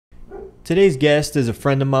Today's guest is a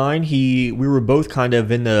friend of mine. We were both kind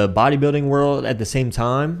of in the bodybuilding world at the same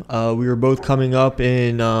time. We were both coming up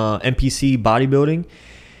in NPC bodybuilding,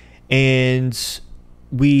 and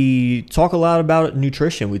we talk a lot about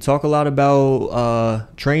nutrition. We talk a lot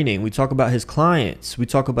about training. We talk about his clients. We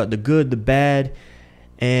talk about the good, the bad,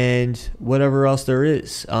 and whatever else there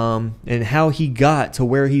is, and how he got to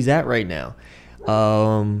where he's at right now.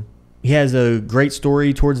 He has a great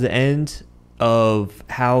story towards the end of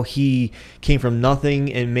how he came from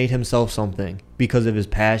nothing and made himself something because of his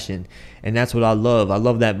passion. And that's what I love. I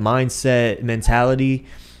love that mindset, mentality.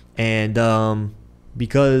 And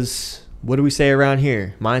because what do we say around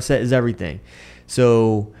here? Mindset is everything.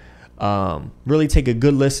 So really take a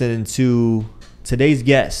good listen to today's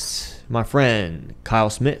guest, my friend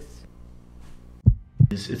Kyle Smith.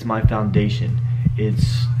 It's my foundation.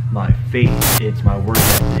 It's my faith, it's my work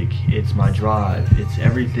ethic, it's my drive, it's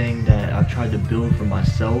everything that I've tried to build for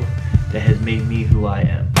myself that has made me who I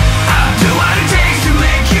am. I'll do what it takes to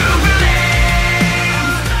make you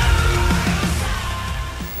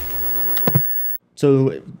believe.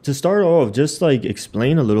 So to start off, just like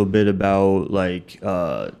explain a little bit about like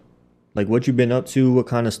what you've been up to, what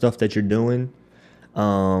kind of stuff that you're doing.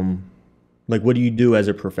 Like what do you do as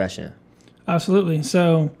a profession? Absolutely.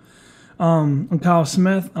 So I'm Kyle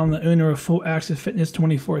Smith. I'm the owner of Full Access Fitness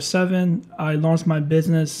 24/7. I launched my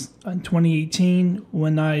business in 2018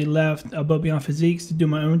 when I left Above Beyond Physiques to do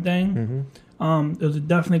my own thing. It was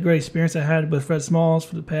definitely a great experience I had with Fred Smalls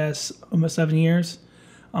for the past almost 7 years.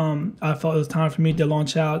 I felt it was time for me to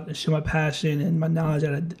launch out and show my passion and my knowledge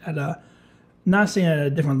at a not saying at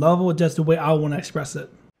a different level, just the way I want to express it.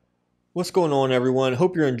 What's going on, everyone?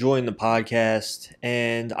 Hope you're enjoying the podcast.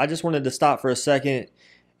 And I just wanted to stop for a second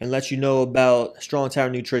and let you know about Strong Tower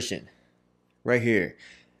Nutrition right here.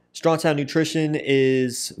 Strong Tower Nutrition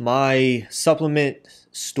is my supplement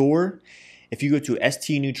store. If you go to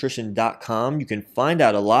stnutrition.com, you can find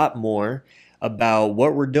out a lot more about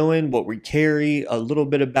what we're doing, what we carry, a little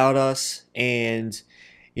bit about us. And,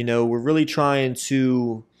 you know, we're really trying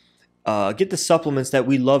to get the supplements that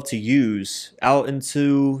we love to use out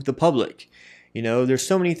into the public. You know, there's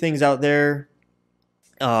so many things out there,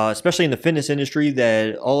 especially in the fitness industry,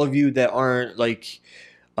 that all of you that aren't like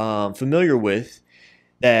familiar with,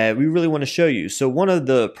 that we really want to show you. So one of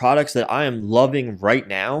the products that I am loving right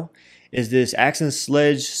now is this Axe and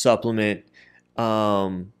Sledge supplement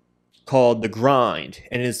called The Grind,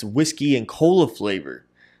 and it's whiskey and cola flavor.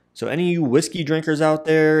 So any of you whiskey drinkers out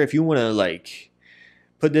there, if you want to like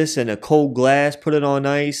put this in a cold glass, put it on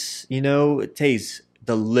ice, you know, it tastes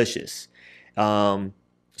delicious.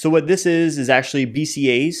 So what this is actually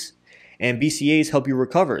BCAAs, and BCAAs help you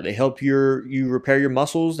recover. They help you repair your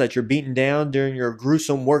muscles that you're beating down during your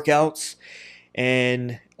gruesome workouts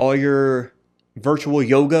and all your virtual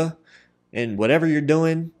yoga and whatever you're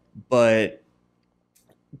doing. But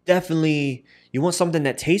definitely you want something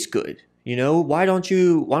that tastes good. You know, why don't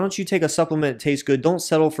you take a supplement that tastes good? Don't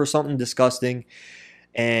settle for something disgusting.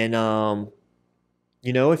 And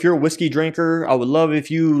you know, if you're a whiskey drinker, I would love if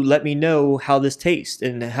you let me know how this tastes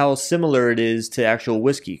and how similar it is to actual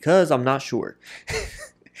whiskey, because I'm not sure.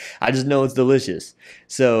 I just know it's delicious.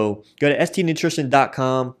 So go to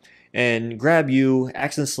stnutrition.com and grab you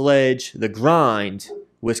Axe and Sledge, The Grind,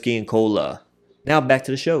 whiskey and cola. Now back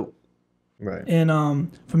to the show. Right. And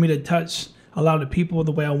for me to touch a lot of the people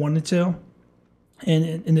the way I wanted to,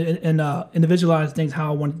 and individualize things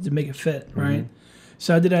how I wanted to make it fit, right?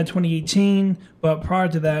 So I did that in 2018, but prior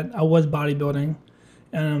to that, I was bodybuilding.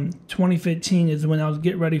 2015 is when I was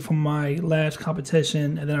getting ready for my last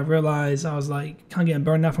competition, and then I realized I was like kind of getting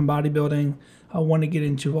burned out from bodybuilding. I wanted to get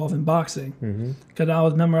involved in boxing because I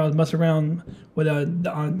was messing around with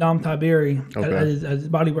Dom Tiberi at his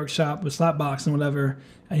body workshop with slap boxing and whatever,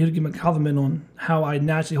 and he would give me a compliment on how I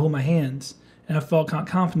naturally hold my hands, and I felt kind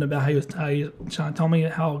of confident about how he was trying to tell me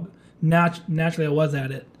how naturally I was at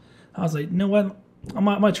it. I was like, you know what? I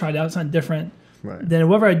might try it out. It's something different. Right. Then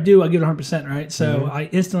whatever I do, I give it 100%, right? So I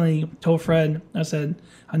instantly told Fred, I said,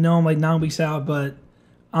 I know I'm like 9 weeks out, but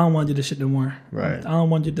I don't want to do this shit no more. Right. I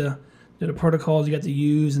don't want you to do the protocols you got to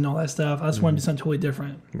use and all that stuff. I just want to do something totally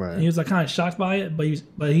different. Right. And he was like kind of shocked by it, but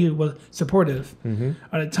he was supportive.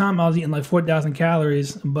 At the time, I was eating like 4,000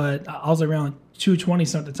 calories, but I was around 220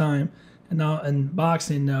 something at the time. And now in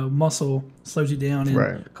boxing, muscle slows you down and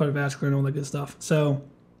cardiovascular and all that good stuff. So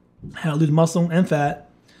I had to lose muscle and fat.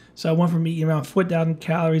 So I went from eating around 4,000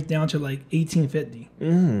 calories down to like 1,850.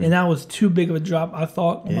 And that was too big of a drop, I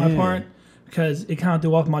thought, on my part, because it kind of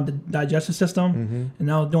threw off my digestive system.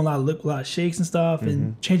 And I was doing a lot of shakes and stuff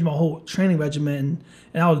and changed my whole training regimen.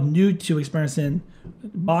 And I was new to experiencing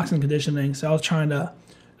boxing conditioning. So I was trying to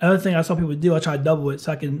Another thing I saw people do, I try to double it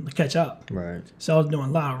so I can catch up. Right. So I was doing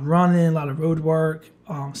a lot of running, a lot of road work,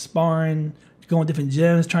 sparring, going to different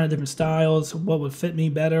gyms, trying different styles, what would fit me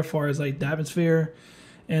better as far as like the atmosphere.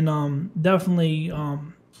 And definitely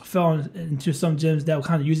fell into some gyms that would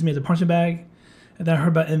kind of use me as a punching bag. And then I heard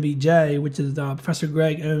about MVJ, which is Professor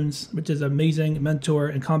Greg owns, which is an amazing mentor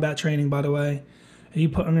in combat training, by the way. And he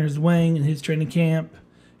put under his wing in his training camp.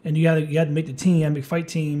 And you had to make the team, you had to make a fight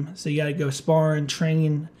team. So you got to go spar and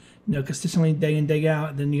train, consistently day in, day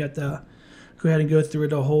out. And then you got to go ahead and go through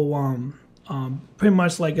the whole, pretty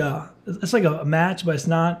much like it's like a match, but it's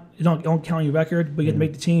not. You don't count your record, but you have to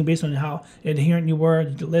make the team based on how adherent you were.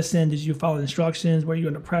 Did you listen? Did you follow instructions? Were you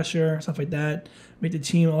under pressure? Stuff like that. Make the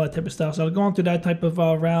team, all that type of stuff. So I was going through that type of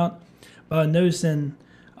route, but noticing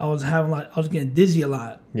I was getting dizzy a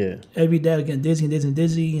lot. Yeah. Every day I was getting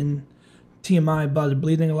dizzy, and TMI, about was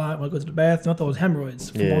bleeding a lot when I go to the bathroom. I thought it was hemorrhoids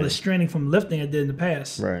from all the straining from lifting I did in the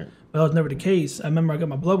past. Right. But that was never the case. I remember I got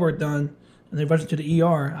my blood work done, and they rushed me to the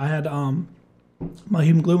ER. I had my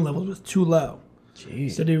hemoglobin levels was too low.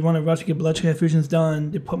 Jeez. So they want to rush to get blood transfusions done.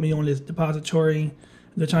 They put me on this depository.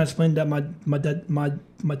 They're trying to explain that my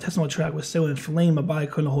intestinal tract was so inflamed, my body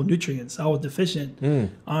couldn't hold nutrients. I was deficient.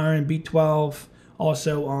 Iron, B12.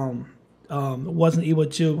 Also, wasn't able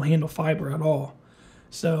to handle fiber at all.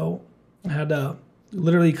 So I had to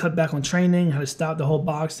literally cut back on training. I had to stop the whole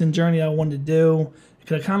boxing journey I wanted to do.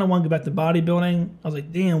 Because I kind of wanted to go back to bodybuilding. I was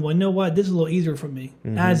like, damn, well, you know what? This is a little easier for me.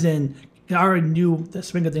 As in, I already knew the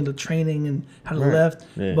swing of things, the training and how to lift.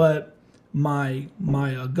 Yeah. But my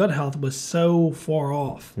gut health was so far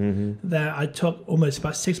off that I took almost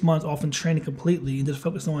about 6 months off from training completely and just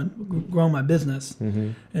focused on growing my business.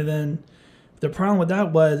 And then the problem with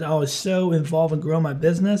that was I was so involved in growing my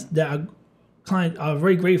business that I was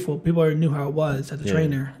very grateful. People already knew how I was as a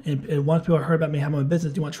trainer. And once people heard about me having my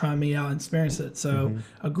business, they want to try me out and experience it. So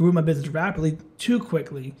I grew my business rapidly, too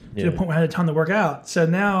quickly, to the point where I had time to work out. So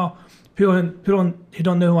now people who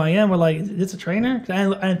don't know who I am were like, is this a trainer? 'Cause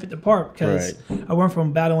I didn't fit the part because I went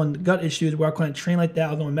from battling gut issues where I couldn't train like that.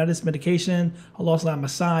 I was on medication. I lost a lot of my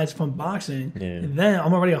size from boxing. And then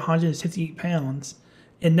I'm already 168 pounds.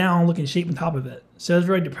 And now I'm looking shape on top of it. So it's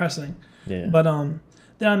very depressing. But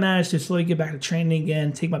then I managed to slowly get back to training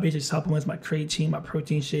again, take my basic supplements, my creatine, my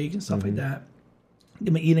protein shakes, and stuff like that.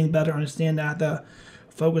 Get my eating better, understand that I have to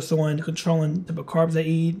focus on controlling the carbs I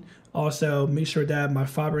eat. Also, make sure that my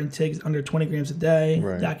fiber intake is under 20 grams a day,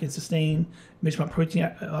 that I can sustain. Make sure my protein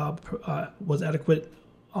was adequate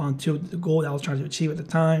to the goal that I was trying to achieve at the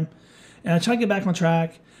time. And I try to get back on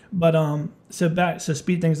track. But so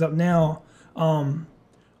speed things up now.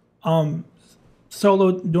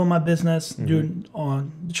 Solo doing my business, doing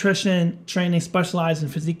nutrition, training, specialized in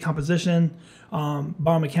physique composition,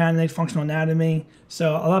 biomechanics, functional anatomy.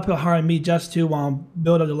 So a lot of people hired me just to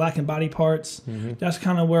build up the lacking body parts. That's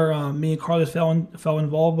kind of where me and Carlos fell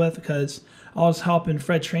involved with, because I was helping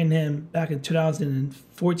Fred train him back in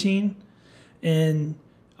 2014, and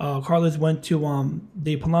Carlos went to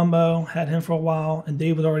Dave Palumbo, had him for a while, and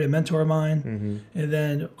Dave was already a mentor of mine. And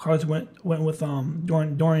then Carlos went with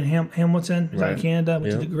Dorian Hamilton, who's out of Canada,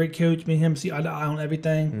 which is a great coach. Me and him see eye to eye on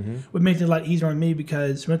everything. What makes it a lot easier on me,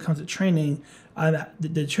 because when it comes to training, the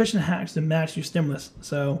nutrition hacks to match your stimulus.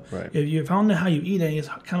 So if I don't know how you're eating, it's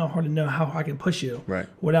kind of hard to know how I can push you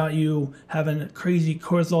without you having crazy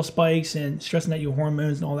cortisol spikes and stressing out your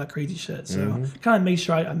hormones and all that crazy shit. So kind of make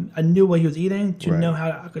sure I knew what he was eating to know how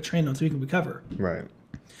I could train him so he can recover.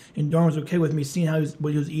 And Dorian was okay with me seeing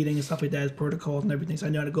what he was eating and stuff like that, his protocols and everything, so I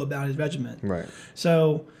knew how to go about his regimen.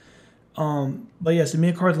 So, but yeah, so me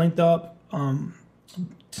and Carlos linked up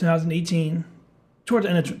 2018. Towards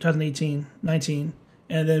the end of 2018, 19,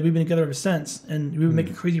 and then we've been together ever since, and we've been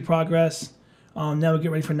making crazy progress. Now we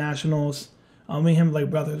get ready for nationals. Me and him like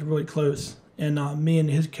brothers, really close, and me and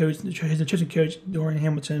his coach, his nutrition coach, Dorian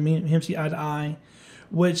Hamilton, me and him see eye to eye,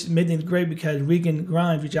 which made things great because Regan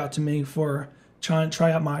Grimes reached out to me for trying to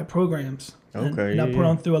try out my programs. And I put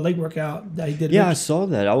him through a leg workout that he did. Yeah, I saw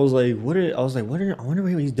that. I was like, I wonder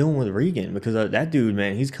what he's doing with Regan, because that dude,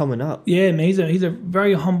 man, he's coming up. Yeah, man, he's a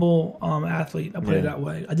very humble athlete. I put it that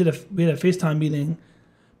way. We had a FaceTime meeting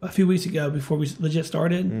a few weeks ago before we legit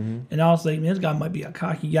started, and I was like, man, this guy might be a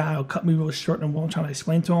cocky guy. He'll cut me real short and I'm trying to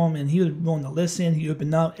explain to him, and he was willing to listen. He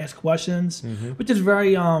opened up, ask questions, which is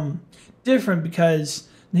very different, because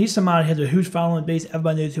he's somebody who has a huge following base.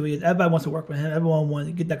 Everybody knows who he is. Everybody wants to work with him. Everyone wants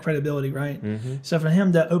to get that credibility, right? So for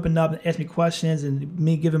him to open up and ask me questions, and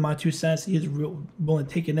me giving my 2 cents, he's willing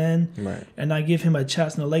to take it in. And I give him a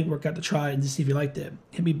chest and a leg workout to try it and to see if he liked it.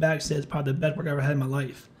 Hit me back, says probably the best work I ever had in my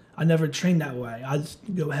life. I never trained that way. I just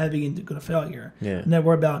go heavy and go to failure. Yeah. I never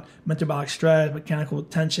worry about metabolic stress, mechanical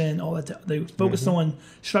tension, all that. They focused on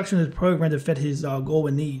structuring his program to fit his goal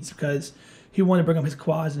and needs, because he wanted to bring up his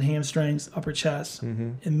quads and hamstrings, upper chest,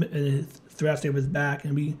 and thoracic of his back,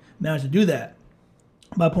 and we managed to do that.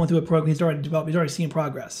 By pulling through a program, he's already seeing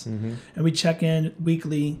progress. And we check in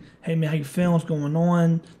weekly. Hey man, how you feeling? What's going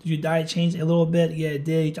on? Did your diet change a little bit? Yeah, it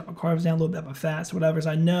did. You dropped my carbs down a little bit, my fats, whatever. So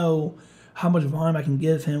I know how much volume I can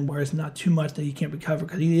give him where it's not too much that he can't recover,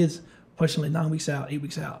 because he is pushing like 9 weeks out, 8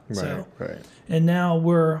 weeks out. Right. And now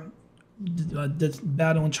we're just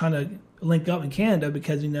battling, trying to link up in Canada,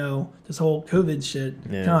 because, this whole COVID shit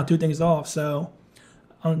kind of threw things off. So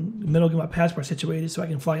I'm in the middle of getting my passport situated so I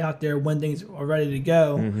can fly out there when things are ready to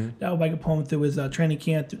go. That way I can pull him through his training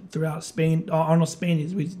camp throughout Spain. Arnold Spain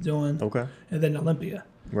is what he's doing. Okay. And then Olympia.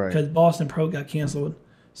 Right. Because Boston Pro got canceled.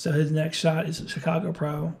 So his next shot is Chicago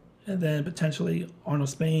Pro, and then potentially Arnold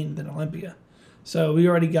Spain, then Olympia. So we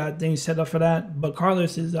already got things set up for that. But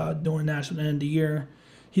Carlos is doing national end of the year.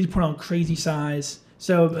 He's put on crazy size.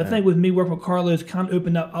 So I think with me working with Carlos, kind of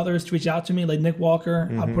opened up others to reach out to me, like Nick Walker.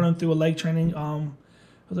 I put him through a leg training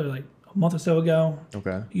was it like a month or so ago.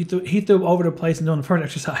 Okay. He threw over the place and doing the first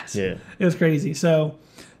exercise. Yeah. It was crazy. So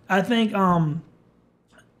I think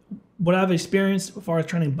what I've experienced as far as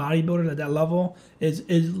training bodybuilders at that level is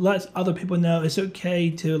lets other people know it's okay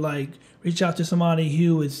to like reach out to somebody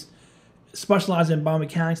who is specialized in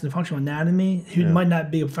biomechanics and functional anatomy who might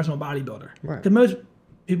not be a professional bodybuilder. Right. Because most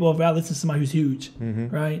people would rather listen to somebody who's huge,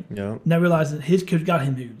 right? Yeah. Not realizing his coach got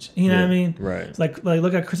him huge. You know what I mean? Right. It's like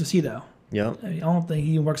look at Chris Aceto. Yeah. I don't think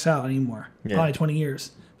he works out anymore. Yeah. Probably 20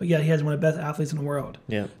 years. But yeah, he has one of the best athletes in the world.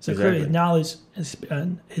 Yeah. So clearly his knowledge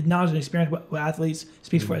and experience with athletes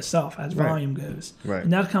speaks for itself as volume goes. Right.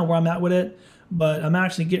 And that's kind of where I'm at with it. But I'm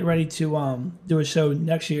actually getting ready to do a show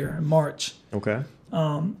next year in March. Okay.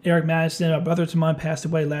 Eric Madison, a brother of mine, passed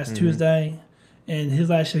away last Tuesday. And his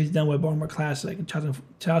last show he's done with Baltimore Classic in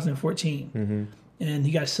 2014. And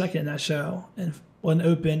he got second in that show and wasn't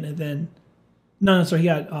open, and then so he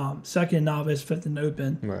got second novice, fifth in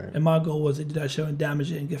open. Right. And my goal was to do that show and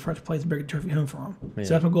damage it and get first place and bring a trophy home for him. Yeah.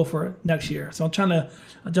 So that's my goal for next year. So I'm trying to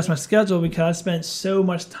adjust my schedule because I spent so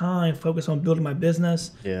much time focused on building my business.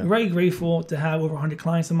 Yeah. I'm very grateful to have over 100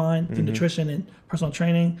 clients of mine through nutrition and personal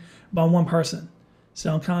training, but I'm one person.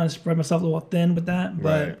 So I'm kind of spread myself a little thin with that.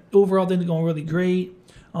 But overall, things are going really great.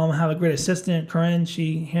 I have a great assistant, Corinne.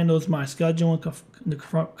 She handles my schedule and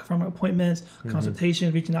confirming appointments,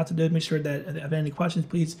 consultations, reaching out to those, make sure that if you have any questions,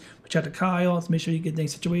 please reach out to Kyle. Let's make sure you get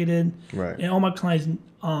things situated. Right. And all my clients,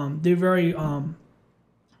 they're very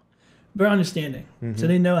understanding. So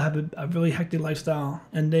they know I have a really hectic lifestyle,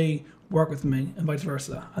 and they work with me and vice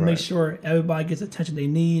versa. I make sure everybody gets the attention they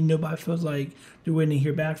need. Nobody feels like they're waiting to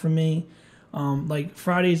hear back from me. Like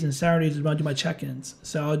Fridays and Saturdays is when I do my check-ins.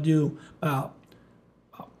 So I'll do about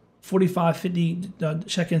 45, 50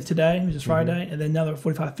 check-ins today, which is Friday, and then another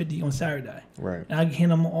 45, 50 on Saturday. Right. And I can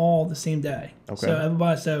handle them all the same day. Okay.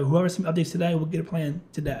 So whoever sends updates today will get a plan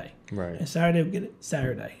today. Right. And Saturday will get it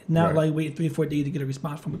Saturday. Not like waiting 3 or 4 days to get a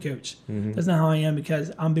response from a coach. That's not how I am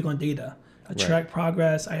because I'm big on data. I track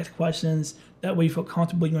progress. I ask questions. That way you feel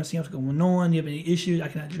comfortable. You understand what's going on. You have any issues, I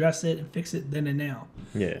can address it and fix it then and now.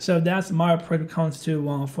 Yeah. So that's my approach when it comes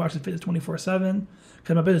to Full Action Fitness 24/7.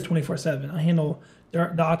 Because my business is 24/7. I handle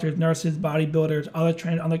doctors, nurses, bodybuilders, other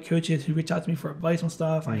trainers, other coaches who reach out to me for advice on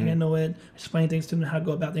stuff. I handle it, explain things to them, how to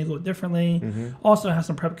go about things a little differently. Also, I have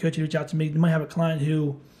some prep coaches reach out to me. You might have a client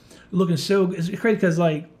who looking so, it's crazy because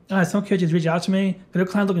like I had some coaches reach out to me, but their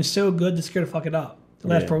client looking so good, they're scared to fuck it up the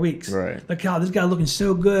last 4 weeks. Right. Like, God, this guy looking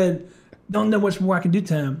so good. Don't know much more I can do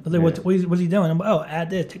to him. I'm like, what's he doing? I'm like, oh, add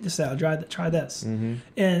this, take this out, try this.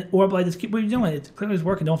 And or like, just keep what you're doing. It's clearly it's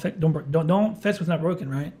working. Don't fix what's not broken,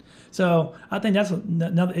 right? So I think that's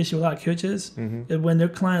another issue with a lot of coaches. Is when their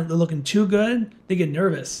client are looking too good, they get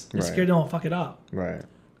nervous. They're scared they don't fuck it up. Right.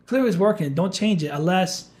 Clearly it's working. Don't change it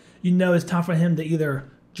unless you know it's time for him to either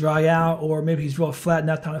dry out or maybe he's real flat,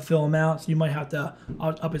 not time to fill him out. So you might have to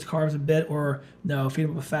up his carbs a bit or feed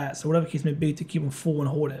him with fat. So whatever the case may be to keep him full and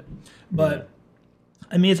hold it. But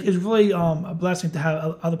I mean, it's really a blessing to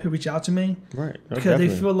have other people reach out to me. Right. Because they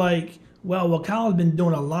feel like, well, Kyle's been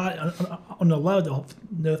doing a lot on the low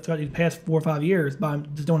throughout these past 4 or 5 years by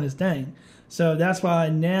just doing his thing. So that's why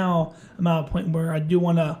now I'm at a point where I do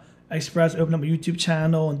want to open up a YouTube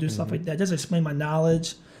channel and do stuff like that, just explain my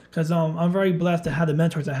knowledge. Because I'm very blessed to have the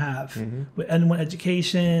mentors I have with N1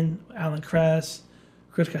 Education, Alan Kress,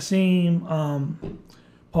 Chris Kassim,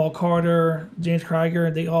 Paul Carter, James Krieger,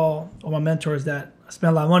 they all are my mentors that I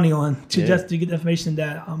spend a lot of money on to just to get the information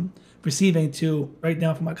that I'm receiving to write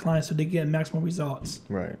down for my clients so they get maximum results.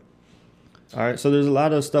 Right. All right. So there's a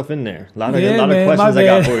lot of stuff in there. A lot of questions I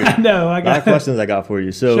got for you. No, I got a lot of questions I got for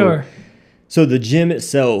you. So, sure. So the gym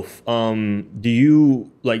itself, do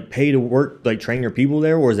you like pay to work, like train your people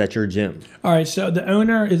there, or is that your gym? All right. So the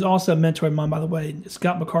owner is also a mentor of mine, by the way,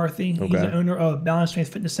 Scott McCarthy. Okay. He's the owner of Balance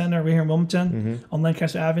Strength Fitness Center over here in Wilmington on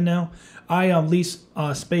Lancaster Avenue. I lease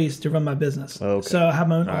space to run my business. Okay. So I have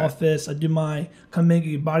my own office. I do come in, get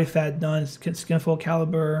your body fat done, skinfold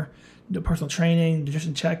caliber, do personal training,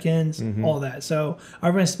 nutrition check-ins, all that. So I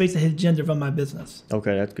rent space at his gym to run my business.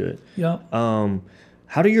 Okay, that's good. Yep.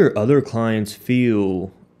 How do your other clients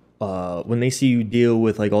feel when they see you deal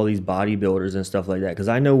with like all these bodybuilders and stuff like that? Because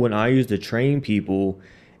I know when I used to train people,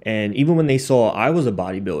 and even when they saw I was a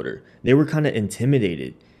bodybuilder, they were kind of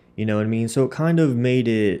intimidated. You know what I mean? So it kind of made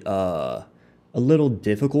it a little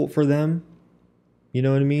difficult for them. You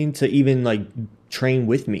know what I mean? To even like train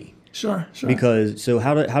with me. Sure. Because so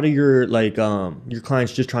how do your like your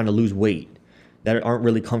clients just trying to lose weight that aren't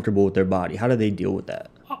really comfortable with their body? How do they deal with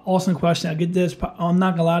that? Awesome question. I get this. I'm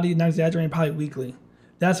not gonna lie to you, not exaggerating, probably weekly.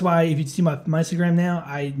 That's why if you see my Instagram now,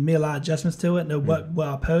 I made a lot of adjustments to it. Know what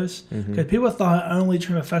I post because people thought I only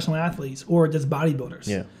train professional athletes or just bodybuilders.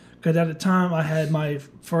 Yeah. Because at the time I had my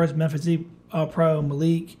first Physique pro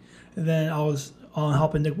Malik, and then I was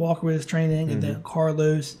helping Nick Walker with his training, and then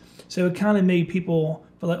Carlos. So it kind of made people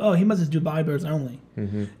feel like, oh, he must just do bodybuilders only,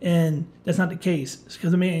 and that's not the case.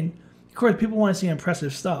 Because I mean, of course, people want to see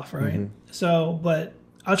impressive stuff, right? So, but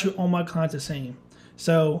I treat all my clients the same.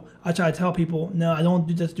 So I try to tell people, no, I don't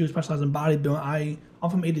just do specialize in bodybuilding. I'm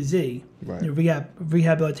from A to Z. Right. You know,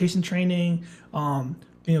 rehabilitation training,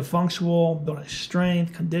 functional, building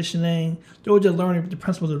strength, conditioning. They're just learning the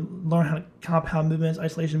principles of learn how to compound movements,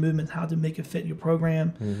 isolation movements, how to make it fit your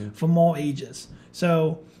program from all ages.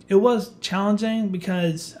 So it was challenging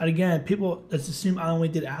because, again, people just assume I only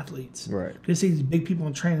did athletes. Right. They see these big people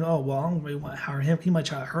in training. Oh, well, I don't really want to hire him. He might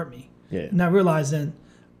try to hurt me. Yeah. Not realizing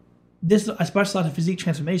I specialize in physique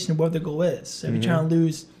transformation, what the goal is. So if you're trying to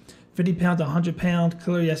lose 50 pounds to 100 pounds,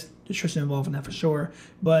 clearly that's nutrition involved in that for sure.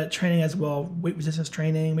 But training as well, weight resistance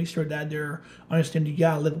training, make sure that they're understanding you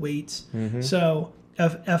got to lift weights. So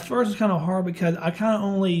at first it was kind of hard because I kind of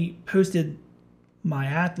only posted my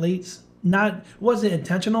athletes. It wasn't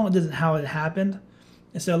intentional. It isn't how it happened.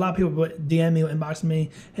 And so a lot of people would DM me or inbox me,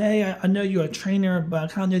 hey, I know you're a trainer, but I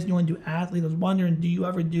kind of know you want to do athletes. I was wondering, do you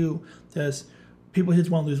ever do this? People who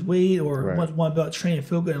just want to lose weight or want to build train and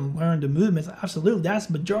feel good and learn the movements. Absolutely, that's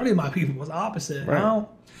the majority of my people. Was opposite. Right.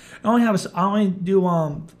 I only do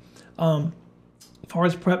as far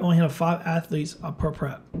as prep. I only have 5 athletes per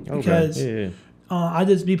prep because I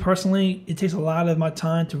just me personally. It takes a lot of my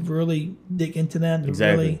time to really dig into them to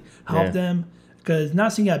really help them because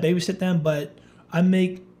not saying I babysit them, but I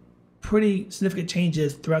make pretty significant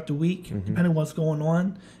changes throughout the week, depending on what's going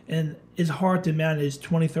on. And it's hard to manage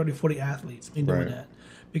 20, 30, 40 athletes in doing that.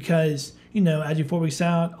 Because, as you're 4 weeks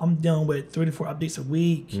out, I'm dealing with 3 to 4 updates a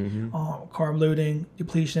week, carb loading,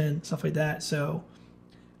 depletion, stuff like that. So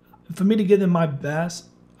for me to give them my best,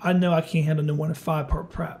 I know I can't handle no more than 5 per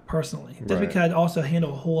prep personally. That's because I also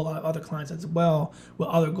handle a whole lot of other clients as well with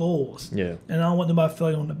other goals. Yeah. And I don't want nobody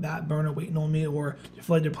feeling on the back burner waiting on me or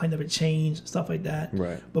feel like their plan never changed, stuff like that.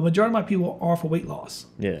 Right. But majority of my people are for weight loss.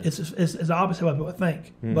 Yeah. It's the opposite of what people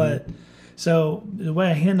think. But so the way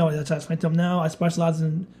I handle it is I explain to them, no, I specialize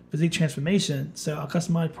in physique transformation. So I'll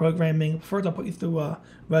customize programming. First, I'll put you through a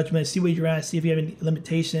regimen, see where you're at, see if you have any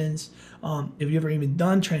limitations, if you've ever even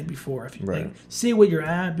done training before. If you see where you're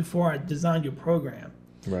at before I design your program.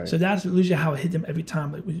 Right. So that's usually how I hit them every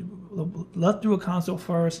time. Like, let's do a consult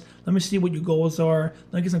first. Let me see what your goals are.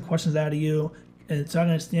 Let me get some questions out of you, and so I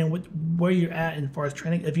can understand where you're at as far as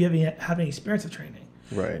training. If you have any experience of training.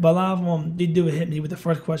 Right. But a lot of them, they do hit me with the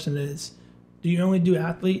first question is, do you only do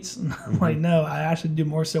athletes? And I'm like, no, I actually do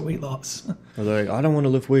more so weight loss. Or like, I don't want to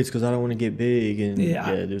lift weights because I don't want to get big. And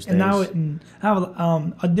there's things. And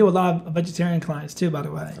I deal with a lot of vegetarian clients too, by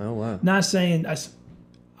the way. Oh, wow. Not saying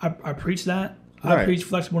I preach that. I preach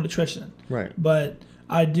flexible nutrition. Right. But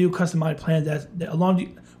I do customized plans that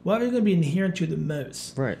along whatever you're going to be adherent to the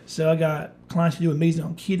most. Right. So I got clients who do amazing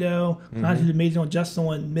on keto, clients who do amazing on just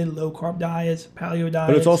on mid-low carb diets, paleo diets.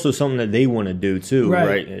 But it's also something that they want to do too,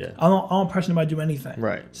 right? Yeah. I don't pressure anybody to do anything.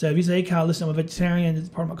 Right. So if you say, hey, Kyle, listen, I'm a vegetarian, it's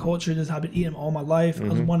part of my culture, this is how I've been eating all my life, I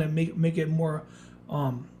just want to make it more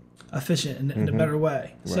efficient in a better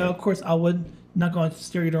way. Right. So of course I would not going to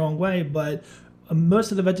steer you the wrong way, but most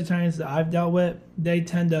of the vegetarians that I've dealt with, they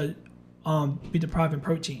tend to be deprived in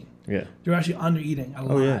protein. Yeah. They're actually under eating a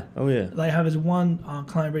lot. Oh yeah. Like I have this one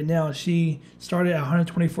client right now. She started at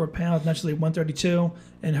 124 pounds, now she's like 132,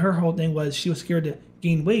 and her whole thing was she was scared to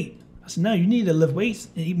gain weight. I said, no, you need to lift weights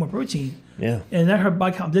and eat more protein. Yeah. And then her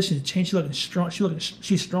body composition has changed. She's looking strong.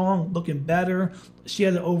 She's strong, looking better. She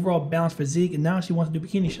has an overall balanced physique, and now she wants to do a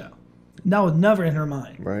bikini show. And that was never in her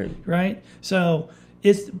mind. Right. So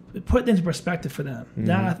it's put things in perspective for them.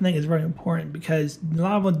 That I think is very important because a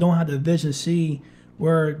lot of them don't have the vision to see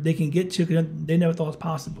where they can get to because they never thought it was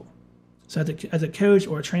possible. So as a coach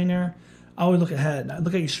or a trainer, I always look ahead. I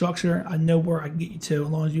look at your structure. I know where I can get you to as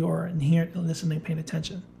long as you are inherent, listening, paying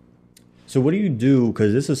attention. So what do you do?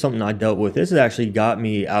 Because this is something I dealt with. This has actually got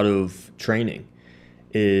me out of training.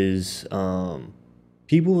 Is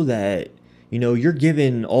people that, you know, you're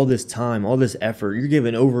giving all this time, all this effort. You're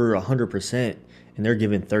giving over 100%, and they're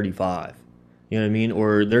giving 35. You know what I mean?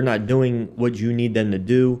 Or they're not doing what you need them to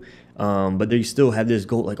do, but they still have this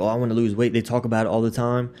goal. Like, oh, I want to lose weight. They talk about it all the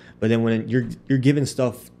time. But then when you're giving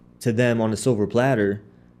stuff to them on a silver platter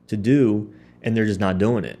to do, and they're just not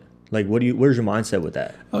doing it. Like, where's your mindset with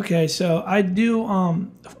that? Okay, so I do.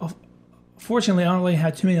 Fortunately, I don't really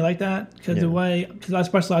have too many like that because I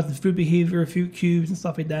specialize in food behavior, food cubes, and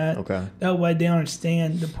stuff like that. Okay. That way, they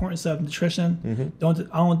understand the importance of nutrition. I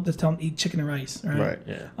don't just tell them to eat chicken and rice. Right.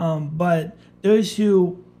 Yeah. But those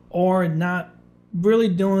who are not really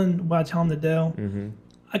doing what I tell them to do,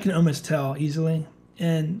 I can almost tell easily,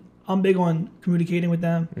 and I'm big on communicating with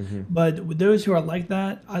them. But with those who are like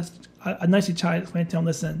that, I nicely try to explain to them,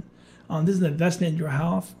 listen. This is an investment in your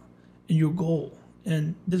health and your goal.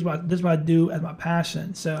 And this is what I do as my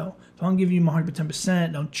passion. So if I'm giving you my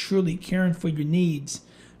 110%, I'm truly caring for your needs.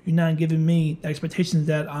 You're not giving me the expectations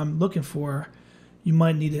that I'm looking for. You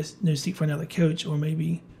might need to seek for another coach or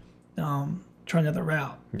maybe try another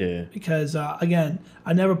route. Yeah. Because, again,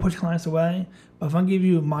 I never push clients away. But if I'm giving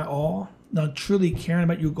you my all, I'm truly caring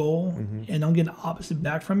about your goal and I'm getting the opposite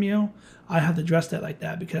back from you, I have to address that like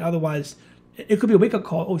that because otherwise – it could be a wake-up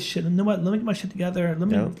call. Oh, shit, you know what? Let me get my shit together. Let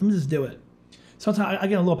me just do it. Sometimes I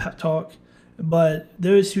get a little pep talk, but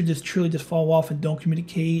those who just truly just fall off and don't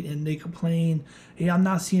communicate and they complain, hey, I'm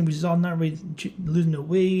not seeing results. I'm not really losing the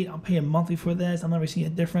weight. I'm paying monthly for this. I'm not really seeing a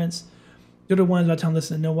difference. They're the ones that I tell them,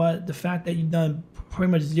 listen, you know what? The fact that you've done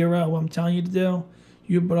pretty much zero of what I'm telling you to do,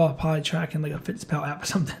 you're better off probably tracking like a FitnessPal app or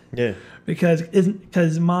something. Yeah.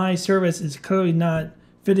 Because my service is clearly not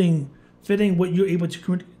fitting what you're able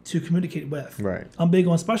to communicate with. Right. I'm big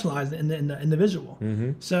on specializing in the individual.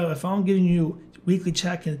 So if I'm giving you weekly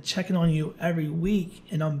checking on you every week,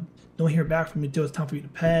 and I don't hear back from you until it's time for you to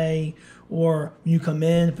pay, or when you come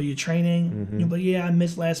in for your training, you're like, yeah, I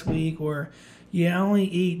missed last week, or yeah, I only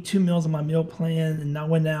ate 2 meals on my meal plan, and I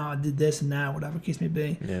went out, I did this and that, whatever the case may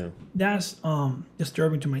be. Yeah. That's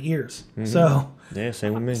disturbing to my ears. So yeah,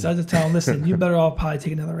 same with me. So I just tell them, listen, you better all probably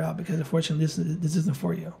take another route because unfortunately this isn't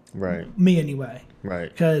for you. Right. Me anyway. Right.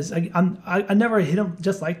 Because I never hit them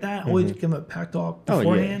just like that. I always give them a pep talk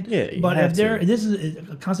beforehand. Oh, yeah. But if this is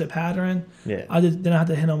a constant pattern, then I have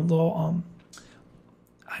to hit them a little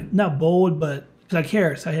not bold, but because I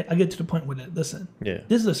care. So I get to the point with it. Listen. Yeah.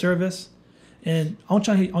 This is a service. And I'm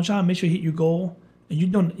trying to make sure you hit your goal, and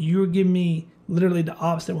you're giving me literally the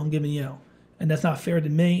opposite of what I'm giving you, and that's not fair to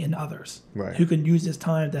me and others who can use this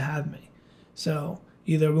time to have me. So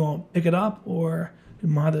either we're gonna pick it up, or we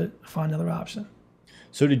might have to find another option.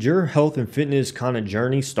 So did your health and fitness kind of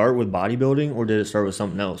journey start with bodybuilding, or did it start with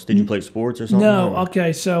something else? Did you play sports or something? No.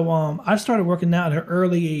 Okay. So I started working out at an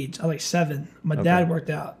early age. I was like 7. My dad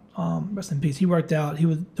worked out. Rest in peace. He worked out. He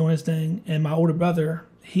was doing his thing, and my older brother.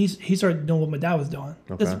 He started doing what my dad was doing,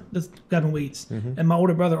 just grabbing weights. And my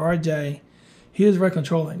older brother, RJ, he was very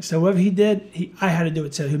controlling. So whatever he did, I had to do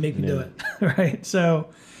it too. He'd make me do it, right? So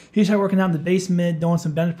he started working out in the basement, doing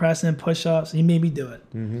some bench pressing, push-ups. He made me do it.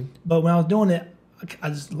 But when I was doing it, I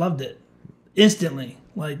just loved it instantly.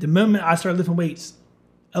 Like the moment I started lifting weights,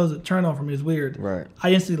 that was a turn on for me. It was weird. Right.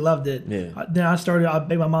 I instantly loved it. Yeah. Then I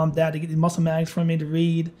begged my mom and dad to get the muscle mags for me to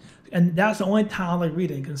read. And that's the only time I like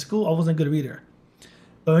reading. Because in school, I wasn't a good reader.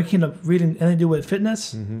 But when I came up reading anything to do with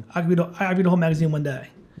fitness, I read the whole magazine one day.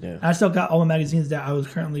 Yeah. I still got all the magazines that I was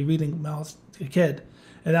currently reading when I was a kid.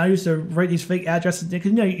 And I used to write these fake addresses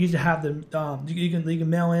because you used to have them. You can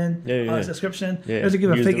mail in a subscription. Yeah. There's to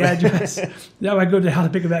give a fake address. That way I go to the house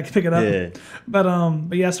to pick it up. Yeah.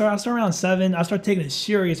 But yeah, so I started around 7. I started taking it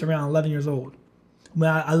serious around 11 years old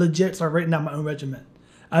when I legit started writing out my own regimen.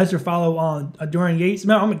 I used to follow Dorian Yates.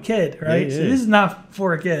 Man, I'm a kid, right? Yeah. So this is not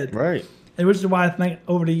for a kid, right? And which is why I think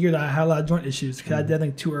over the years I had a lot of joint issues because I did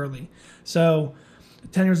things too early. So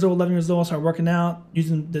 10 years old, 11 years old, I started working out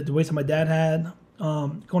using the weights that my dad had.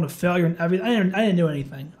 going to failure and everything. I didn't do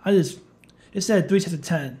anything. It said 3 sets of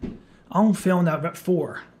 10. I'm failing that rep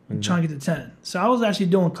 4 and trying to get to 10. So I was actually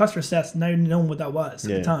doing cluster sets, not even knowing what that was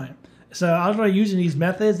at the time. So I was really using these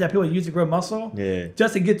methods that people use to grow muscle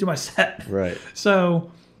just to get through my set. Right.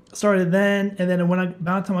 So I started then, and then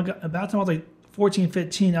about the time I was like 14,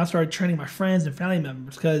 15, I started training my friends and family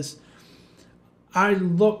members because I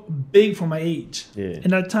look big for my age. Yeah.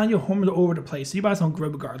 And at the time, your hormones are all over the place. So you buy some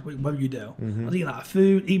growth regards, whatever you do. I was eating a lot of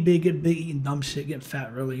food, eat big, get big, eating dumb shit, getting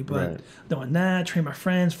fat really. But doing that, train my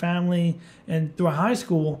friends, family. And through high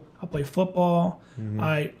school, I played football.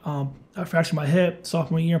 I fractured my hip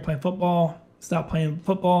sophomore year playing football. Stopped playing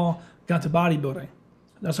football, got to bodybuilding.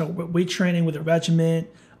 That's our weight training with a regiment.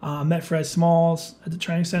 I met Fred Smalls at the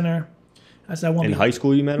training center. I said, in high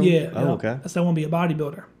school you met him? Yeah. Oh, okay. I said, I want to be a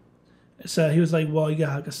bodybuilder. So he was like, well, you got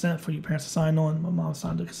to have consent for your parents to sign on. My mom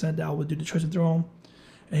signed the consent that I would do nutrition through him.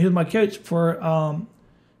 And he was my coach for, and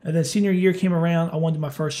then senior year came around. I wanted to do my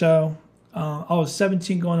first show. I was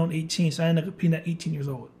 17 going on 18, so I ended up competing at 18 years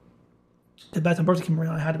old. The back time birthday came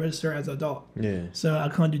around, I had to register as an adult. Yeah. So I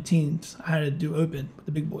couldn't do teens. I had to do open with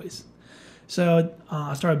the big boys. So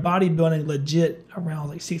I started bodybuilding legit around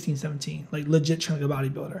like 16, 17, like legit training like a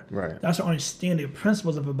bodybuilder. Right. That's the understanding the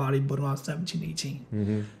principles of a bodybuilder when I was 17,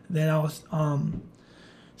 18. Then I was,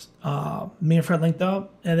 me and Fred linked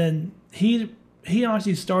up, and then he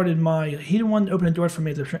honestly started he the one to open the door for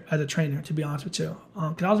me as a trainer, to be honest with you.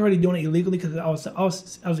 Because I was already doing it illegally because I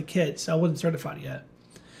was a kid, so I wasn't certified yet.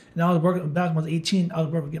 And I was working, back when I was 18, I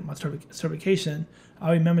was working to get my certification.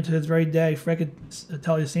 I remember to this very day, Fred could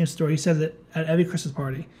tell you the same story. He says it at every Christmas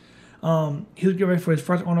party. He was getting ready for his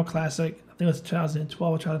first Arnold Classic. I think it was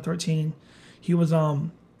 2012 or 2013. He was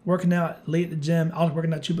working out late at the gym. I was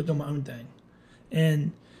working out too, but doing my own thing.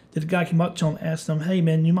 And this guy came up to him and asked him, hey,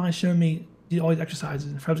 man, you mind showing me all these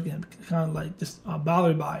exercises? And Fred was getting kind of like just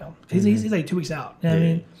bothered by him. He's like 2 weeks out. You know what I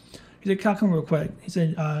mean? He said, Kyle, come real quick. He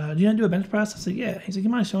said, do you want to do a bench press? I said, yeah. He said, you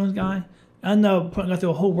mind showing this guy? I know, putting through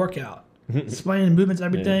a whole workout, explaining movements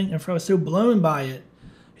and everything. And Fred was so blown by it.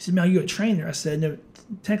 He said, man, are you a trainer? I said, no,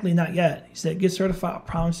 technically not yet. He said, get certified. I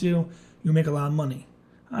promise you'll make a lot of money.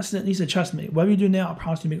 He said, trust me, whatever you do now, I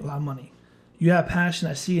promise you make a lot of money. You have passion.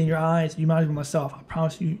 I see in your eyes. You might even myself. I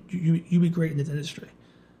promise you be great in this industry.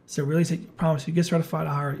 So really, I promise you, get certified,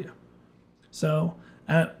 I'll hire you. So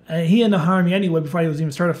and he ended up hiring me anyway before he was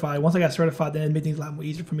even certified. Once I got certified, then it made things a lot more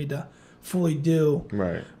easier for me to fully do.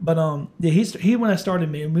 Right. But he when I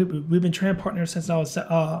started me, and we've been training partners since I was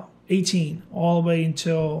 18, all the way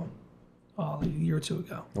until a year or two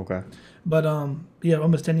ago. Okay. But yeah,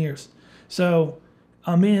 almost 10 years. So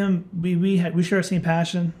me and him, we share the same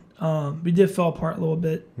passion. We did fall apart a little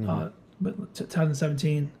bit, but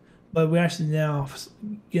 2017. But we're actually now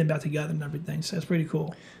getting back together and everything, so it's pretty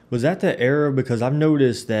cool. Was that the era? Because I've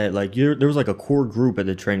noticed that like there was like a core group at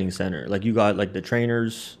the training center. Like you got like the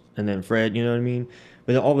trainers and then Fred, you know what I mean?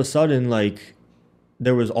 But then all of a sudden, like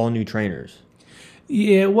there was all new trainers.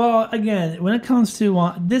 Yeah, well, again, when it comes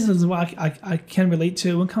to this is what I can relate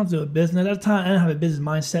to. When it comes to a business, at the time I didn't have a business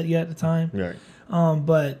mindset yet at the time. Right.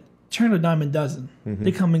 But trainer dime a dozen.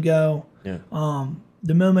 They come and go. Yeah.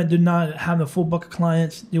 The moment they're not having a full book of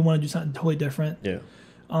clients, they want to do something totally different. Yeah.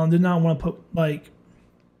 They not want to put like,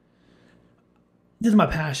 this is my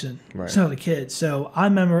passion. Right. Since I was a kid. So I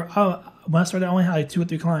remember when I started, I only had like 2 or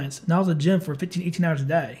 3 clients. And I was at the gym for 15, 18 hours a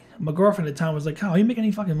day. My girlfriend at the time was like, "Kyle, are you making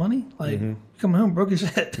any fucking money? Like, you coming home broke as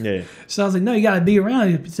shit." Yeah. So I was like, "No, you gotta be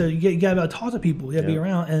around. So you gotta be able to talk to people. You gotta be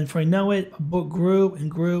around." And before you know it, a book grew and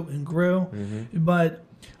grew and grew. But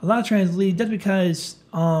a lot of trainers leave just because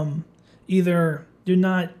either they're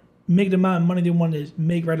not making the amount of money they want to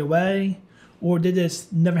make right away, or they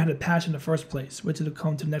just never had a passion in the first place, which will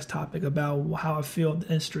come to the next topic about how I feel the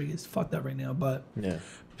industry is fucked up right now. But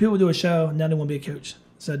people do a show, now they want to be a coach.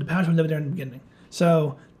 So the passion was never there in the beginning.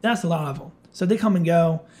 So that's a lot of them. So they come and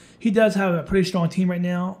go. He does have a pretty strong team right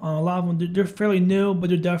now. A lot of them, they're fairly new,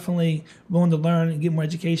 but they're definitely willing to learn and get more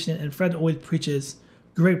education. And Fred always preaches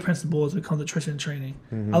great principles when it comes to nutrition and training.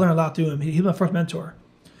 I learned a lot through him. He was my first mentor.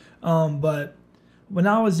 But when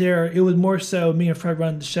I was there, it was more so me and Fred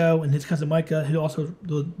running the show and his cousin Micah, who also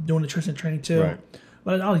was doing nutrition and training too. Right.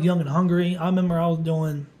 But I was young and hungry. I remember I was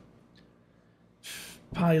doing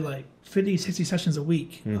probably like 50, 60 sessions a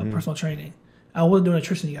week of personal training. I wasn't doing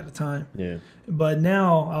nutrition yet at the time. Yeah. But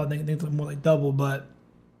now I think things look more like double, but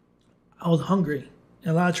I was hungry.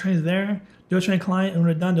 And a lot of trainers there, they'll train a client, and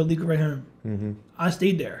when they're done, they'll leave right home. I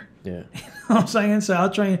stayed there. Yeah. You know what I'm saying? So I'll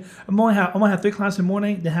train, I'm gonna have 3 clients in the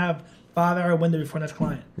morning to have 5-hour window before next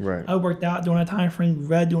client. Right. I worked out during that time frame,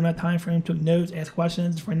 read during that time frame, took notes, asked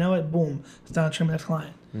questions. Before I know it, boom, it's time to train my next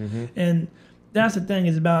client. And that's the thing,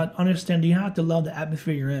 is about understanding you have to love the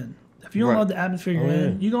atmosphere you're in. If you don't love the atmosphere you're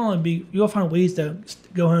in, you're gonna find ways to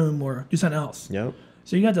go home or do something else. Yep.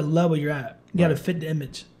 So you got to love where you're at. You got to fit the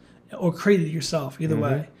image, or create it yourself. Either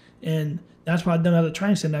way, and that's why I've done at the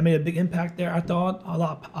training center. I made a big impact there. I thought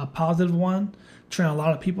a positive one. Trained a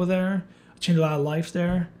lot of people there. Changed a lot of lives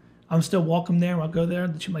there. I'm still welcome there when I go there.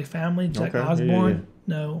 To my family, Jack Osborne.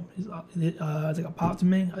 No, it's like a pop to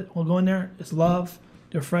me. We'll go in there. It's love.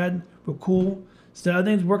 They're Fred. We're cool. So I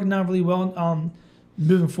think it's working out really well.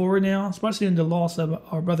 Moving forward now, especially in the loss of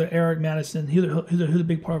our brother Eric Madison. He's a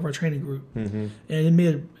big part of our training group, and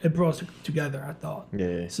it brought us together. I thought.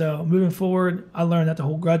 Yeah. So moving forward, I learned not to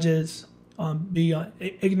hold grudges, be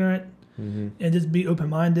ignorant, and just be open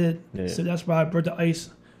minded. Yeah. So that's why I broke the ice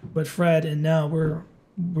with Fred, and now we're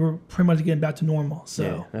pretty much getting back to normal. So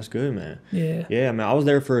yeah, that's good, man. Yeah. Yeah, I mean, I was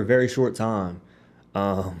there for a very short time,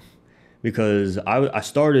 because I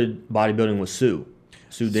started bodybuilding with Sue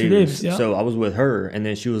Davis. Yeah. So I was with her, and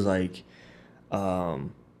then she was like, I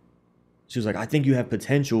think you have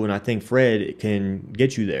potential, and I think Fred can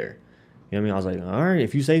get you there. You know what I mean? I was like, all right,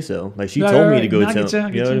 if you say so. Like, she told me to go tell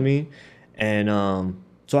him. You know what I mean? And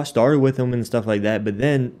so I started with him and stuff like that. But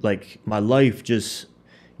then, like, my life just,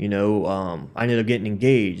 I ended up getting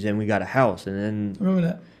engaged, and we got a house, and then remember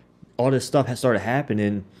that all this stuff had started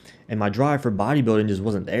happening, and my drive for bodybuilding just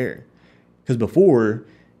wasn't there. Because before,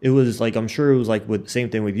 it was like, I'm sure it was like with same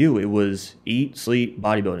thing with you. It was eat, sleep,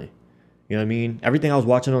 bodybuilding. You know what I mean? Everything I was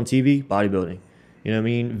watching on TV, bodybuilding. You know what I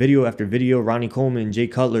mean? Video after video, Ronnie Coleman, Jay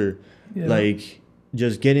Cutler, like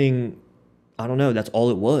just getting, I don't know, that's all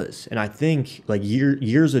it was. And I think like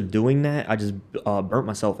years of doing that, I just burnt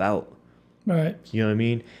myself out. Right. You know what I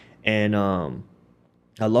mean? And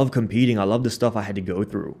I love competing. I love the stuff I had to go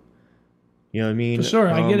through. You know what I mean? For sure,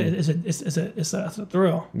 I get it. It's a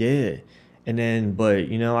thrill. Yeah. And then, but,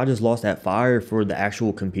 I just lost that fire for the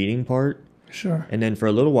actual competing part. Sure. And then for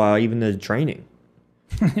a little while, even the training.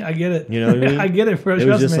 I get it. You know what I mean? I get it, bro. It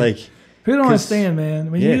was just like... People don't understand, man.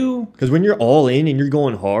 Because when you're all in and you're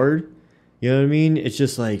going hard, you know what I mean? It's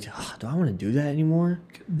just like, do I want to do that anymore?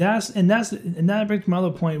 That brings my other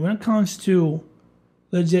point. When it comes to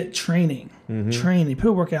legit training,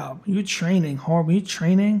 people work out. You're training hard. When you're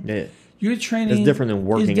training, you're training. It's different than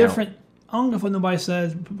working out. It's different. I don't know if nobody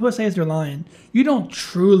says. People say they're lying. You don't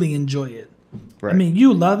truly enjoy it. Right. I mean,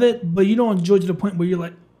 you love it, but you don't enjoy it to the point where you're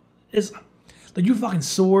like, it's like you're fucking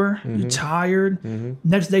sore. You're tired.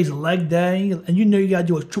 Next day's a leg day, and you know you gotta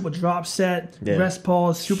do a triple drop set, rest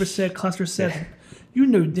pause, super set, cluster set. Yeah. You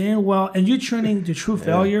know damn well, and you're training to true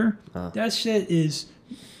failure. That shit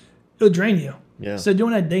it'll drain you. Yeah. So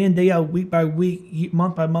doing that day in, day out, week by week,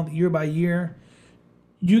 month by month, year by year,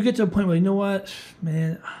 you get to a point where, you know what,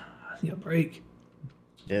 man, I need a break.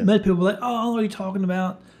 Yeah. Many people are like, oh, what are you talking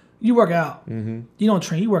about? You work out. You don't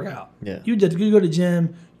train, you work out. Yeah. You go to the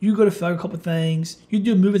gym, you go to failure a couple things, you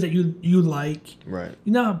do movements that you like. Right.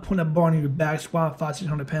 You're not putting a bar on your back, squat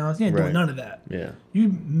 500-600 pounds. You ain't doing none of that. Yeah. You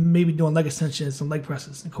may be doing leg extensions, some leg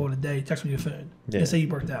presses, and call it a day. Text me your phone and say you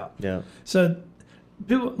worked out. Yeah. So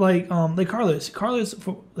people like Carlos. Carlos,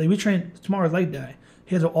 we train tomorrow's leg day.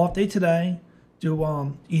 He has an off day today. Get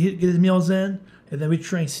his meals in, and then we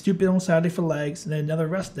train stupid on Saturday for legs, and then another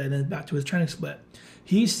rest day, and then back to his training split.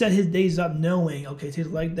 He set his days up knowing, okay,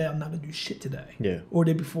 today's leg day, I'm not gonna do shit today. Yeah. Or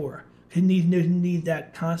the day before. He needs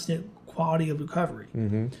that constant quality of recovery.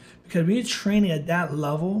 Because when you're training at that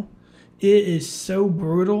level, it is so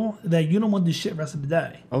brutal that you don't want to do shit the rest of the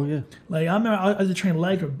day. Oh yeah. Like I remember I was to train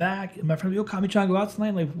leg or back, and my friend would call me trying to go out tonight.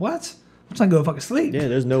 I'm like, what? I'm trying to go fucking sleep. Yeah,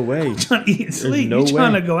 there's no way. I'm trying to eat and sleep. You're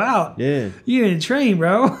trying to go out. Yeah. You didn't train,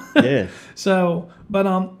 bro. Yeah. So, but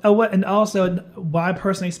and also my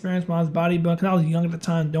personal experience when I was bodybuilding, because I was young at the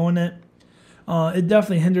time doing it, it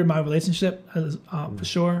definitely hindered my relationship for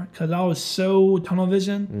sure. Because I was so tunnel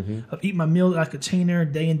vision of eating my meals like a container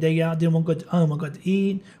day in day out. Didn't want to go to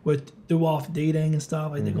eat. Would threw off dating and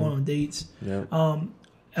stuff like they're going on dates. Yeah.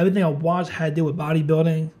 Everything I watched had to do with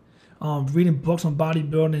bodybuilding. Reading books on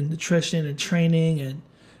bodybuilding, nutrition, and training,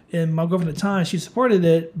 and my girlfriend at the time, she supported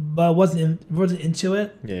it, but wasn't into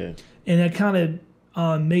it. Yeah, and it kind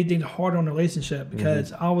of made things harder on the relationship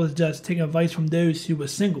because I was just taking advice from those who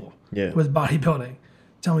was single. Yeah, who was bodybuilding,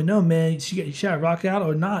 telling me, no man, you should rock out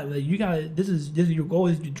or not. Like you got this is your goal,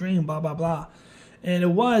 this is your dream, blah blah blah, and it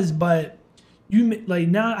was, but.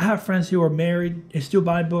 Now I have friends who are married and still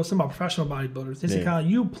bodybuilders. Some are professional bodybuilders. They say, Kyle,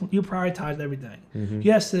 you prioritize everything.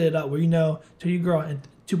 You have to set it up where tell your girl, in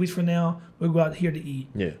 2 weeks from now, we'll go out here to eat.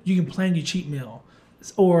 Yeah. You can plan your cheat meal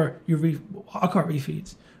or your I call it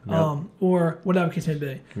refeeds, or whatever case may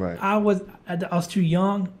be. Right. I was too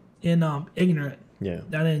young and ignorant Yeah.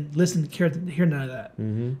 I didn't listen, care to hear none of that.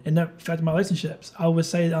 And that affected my relationships. I would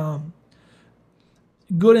say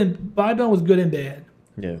bodybuilding was good and bad.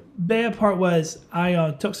 Yeah. Bad part was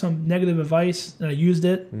I took some negative advice and I used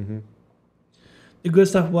it. The good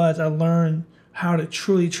stuff was I learned how to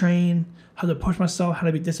truly train, how to push myself, how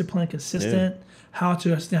to be disciplined, consistent, how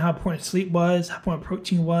to understand how important sleep was, how important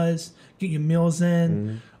protein was, get your meals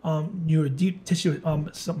in, your deep tissue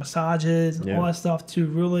some massages, and all that stuff to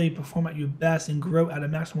really perform at your best and grow at a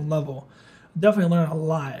maximum level. Definitely learned a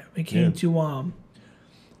lot. When it came to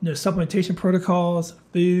supplementation protocols,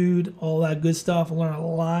 food, all that good stuff. I learned a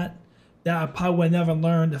lot that I probably would have never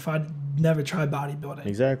learned if I never tried bodybuilding.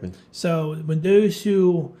 Exactly. So when those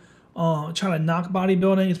who try to knock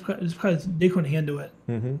bodybuilding, it's because they couldn't handle it.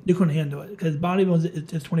 They couldn't handle it because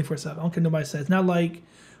bodybuilding is 24/7. I don't care what nobody says. It's not like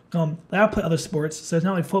I play other sports, so it's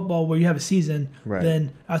not like football where you have a season. Right.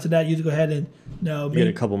 Then after that, you just go ahead and you get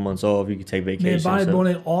a couple months off. You can take vacation. Man,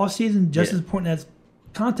 bodybuilding all season just as important as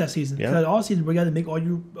contest season because all season we got to make all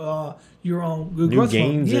your own new growth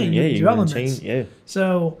gains and your developments. Yeah.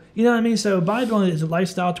 So you know what I mean. So bodybuilding is a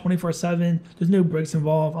lifestyle, 24/7. There's no breaks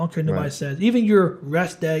involved. I don't care what nobody says. Even your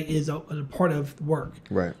rest day is a part of work.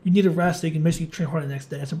 Right. You need a rest so you can basically train hard the next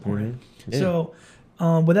day. That's important. Yeah. So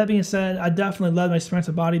with that being said, I definitely love my experience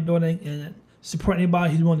of bodybuilding and support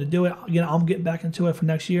anybody who's willing to do it. Again, I'm getting back into it for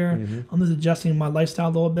next year. I'm just adjusting my lifestyle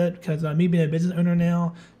a little bit because me being a business owner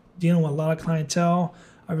now, dealing with a lot of clientele,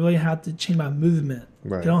 I really have to change my movement.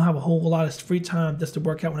 Right. I don't have a whole lot of free time just to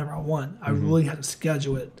work out whenever I want. I really have to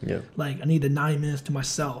schedule it. Yeah. Like I need the 9 minutes to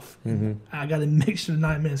myself. I got to make sure the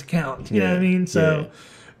 9 minutes count. You know what I mean? So,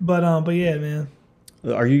 but yeah, man.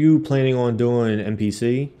 Are you planning on doing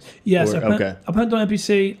NPC? Yes, or, I plan on doing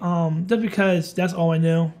NPC. Just because that's all I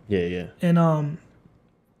know. Yeah. And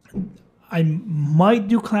I might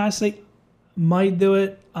do classic, might do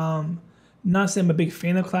it. Not saying I'm a big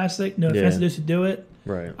fan of classic. No offense to those who do it.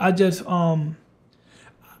 Right. I just I want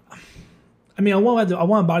a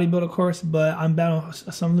bodybuilder course, but I'm battling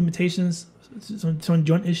some limitations, some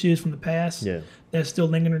joint issues from the past that's still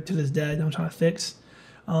lingering to this day that I'm trying to fix.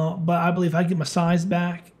 But I believe if I get my size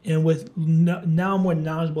back and now I'm more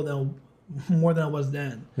knowledgeable more than I was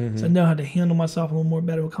then. So I know how to handle myself a little more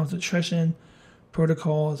better when it comes to nutrition,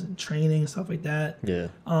 protocols, and training and stuff like that. Yeah.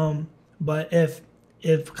 But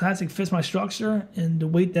if classic fits my structure and the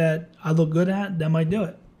weight that I look good at, then I might do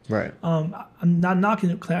it. Right. I'm not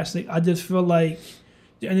knocking classic. I just feel like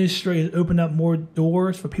the industry has opened up more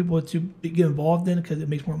doors for people to get involved in because it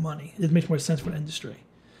makes more money. It makes more sense for the industry.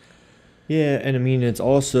 Yeah, and I mean it's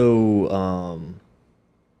also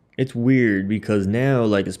it's weird because now,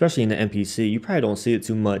 like especially in the NPC, you probably don't see it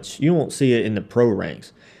too much. You won't see it in the pro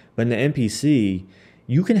ranks, but in the NPC,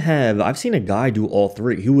 you can have. I've seen a guy do all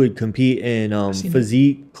three. He would compete in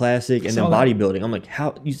physique, classic, and then bodybuilding. I'm like,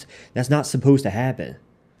 how? That's not supposed to happen.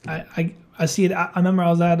 I see it. I remember I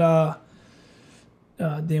was at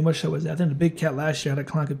damn, what show was that? I think the Big Cat last year had a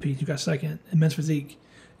client compete. You got second in men's physique,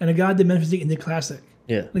 and a guy did men's physique and did classic.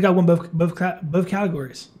 Yeah, the guy won both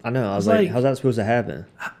categories. I know. I was like, how's that supposed to happen?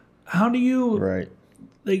 How do you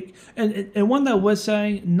like? And one that would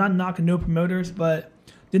say, not knocking no promoters, but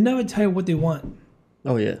they never tell you what they want.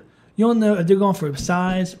 Oh yeah. You don't know if they're going for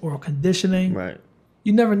size or conditioning. Right.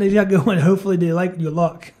 You never know. You got to go in. Hopefully they like your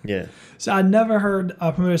luck. Yeah. So I never heard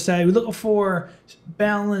a promoter say, we're looking for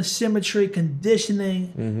balance, symmetry,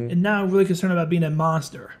 conditioning, and now I'm really concerned about being a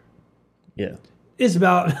monster. Yeah. It's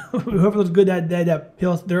about whoever looks good that day that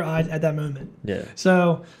peels their eyes at that moment. Yeah.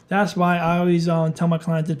 So that's why I always tell my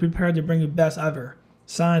clients to prepare to bring the best ever.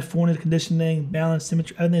 Size, fullness, conditioning, balance,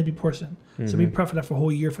 symmetry, everything to be person. So we prep for that for a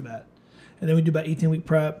whole year for that. And then we do about 18-week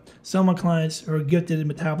prep. Some of my clients are gifted in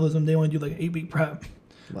metabolism. They only do like an 8-week prep.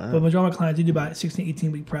 Wow. But majority of my clients, they do about 16,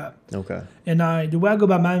 18-week prep. Okay. And the way I go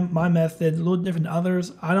about my method, a little different than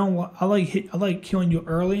others. I like killing you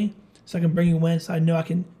early so I can bring you in so I know I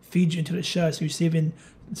can feed you into the show so you're receiving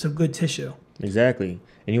some good tissue. Exactly.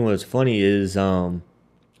 And you know what's funny is, so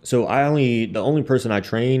the only person I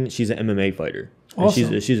train, she's an MMA fighter.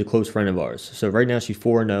 Awesome. She's a close friend of ours. So right now she's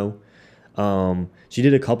 4-0. She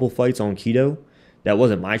did a couple fights on keto. That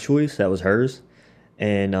wasn't my choice. That was hers.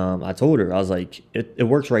 And I told her, I was like, it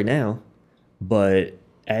works right now. But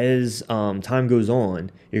as time goes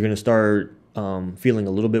on, you're going to start feeling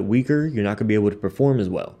a little bit weaker. You're not going to be able to perform as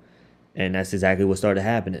well. And that's exactly what started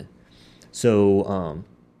happening. So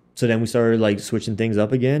then we started like switching things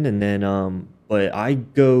up again. And then, but I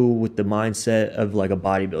go with the mindset of like a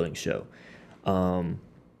bodybuilding show,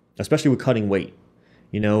 especially with cutting weight.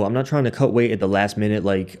 You know, I'm not trying to cut weight at the last minute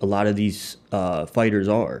like a lot of these fighters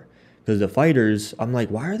are. Because the fighters, I'm like,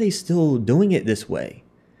 why are they still doing it this way?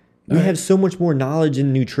 We have so much more knowledge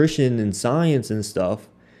in nutrition and science and stuff.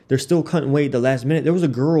 They're still cutting weight at the last minute. There was a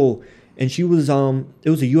girl, and she was it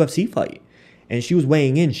was a UFC fight, and she was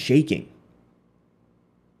weighing in shaking.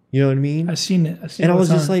 You know what I mean? I've seen it. And I was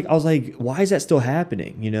just like, why is that still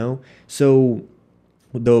happening? You know? So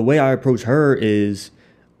the way I approach her is,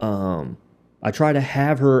 I try to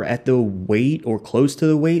have her at the weight or close to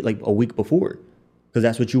the weight like a week before, because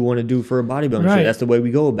that's what you want to do for a bodybuilding. Right. So that's the way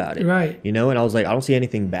we go about it. Right. You know? And I was like, I don't see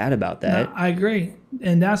anything bad about that. No, I agree.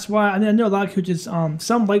 And that's why, I mean, I know a lot of coaches,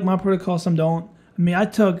 some like my protocol, some don't. I mean, I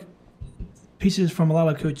took pieces from a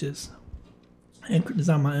lot of coaches and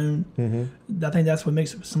design my own. I think that's what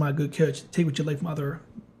makes somebody a good coach. Take what you like from other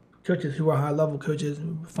coaches who are high level coaches,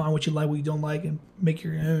 find what you like, what you don't like, and make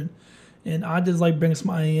your own. And I just like bringing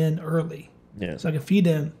somebody in early, so I can feed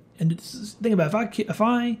them. And just think about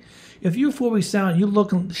it, if you're 4 weeks out and you're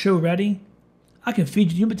looking show ready, I can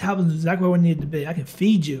feed you. Your metabolism is exactly where it needs to be. I can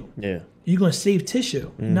feed you. Yeah. You're going to save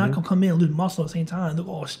tissue. You're not going to come in and lose muscle at the same time, look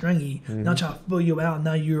all stringy. Not trying to fill you out.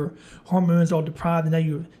 Now your hormones are deprived, and now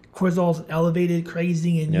your cortisol's elevated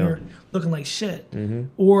crazy, and you're looking like shit.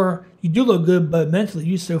 Or you do look good, but mentally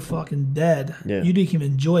you're so fucking dead. You didn't even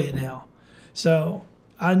enjoy it now. So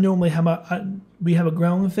I normally we have a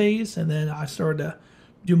growing phase, and then I started to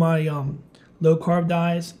do my low carb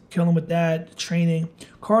diets, kill them with that, training.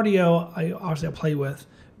 Cardio, I play with.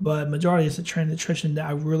 But majority is the training nutrition that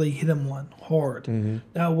I really hit them on hard.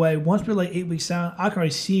 That way, once we're like 8 weeks out, I can already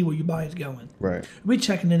see where your body's going. Right. We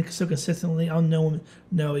checking in so consistently. I'll know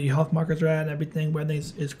your health markers are at and everything, but I think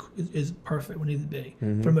is perfect when it needs to be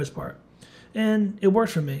for the most part. And it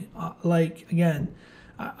works for me. I've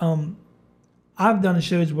done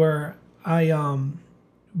shows where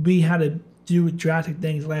we had to do drastic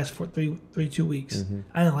things last for 2 weeks.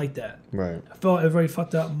 I didn't like that. Right. I felt it really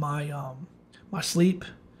fucked up my sleep.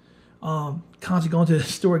 Constantly going to the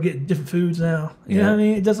store getting different foods now. You know what I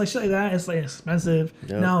mean? Just like shit like that. It's like expensive.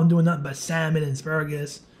 Now I'm doing nothing but salmon and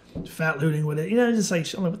asparagus, fat loading with it. You know, it's just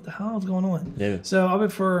like, I'm like, what the hell is going on? Yeah. So I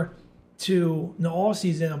prefer to, in the off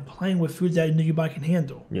season, I'm playing with foods that I know your body can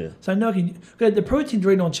handle. Yeah. So I know the proteins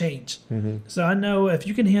really don't change. So I know if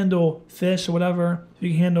you can handle fish or whatever, if you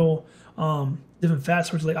can handle different fat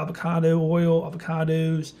sources like avocado oil,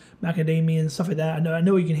 avocados, macadamia, and stuff like that. I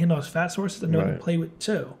know you can handle those fat sources. I know I can play with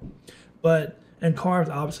too. And carbs,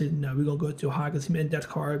 obviously, no, we're gonna go to high glycemic index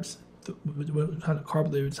carbs, with kind of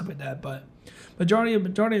carb load and stuff like that. But majority of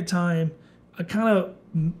the time, I kind of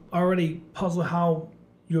already puzzle how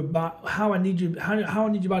I need your body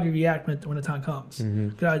to react when the time comes.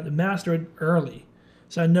 Because I master it early.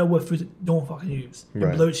 So I know what foods don't fucking use. It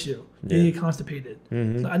bloats you. You get constipated.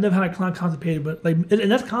 So I never had a client constipated, but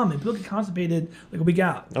and that's common. People get constipated like a week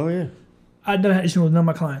out. Oh yeah. I never had issue with none of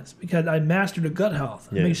my clients because I mastered the gut health.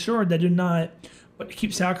 I make sure that you're not, but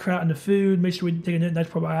keep sauerkraut in the food. Make sure we take a nice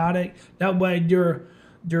probiotic. That way, your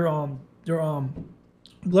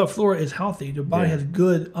blood flora is healthy. Your body has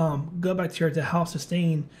good gut bacteria to help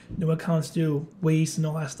sustain when it comes to waste and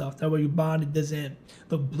all that stuff. That way, your body doesn't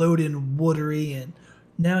look bloated and watery and.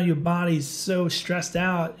 Now your body's so stressed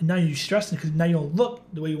out, and now you're stressing because now you don't look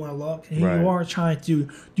the way you want to look. And you are trying to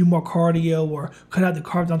do more cardio or cut out the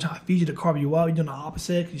carbs. I'm trying to feed you the carb you up. You're doing the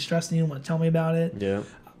opposite because you're stressing. You don't want to tell me about it. Yeah.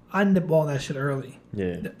 I nip all that shit early.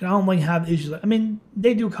 Yeah. I don't really have issues. I mean,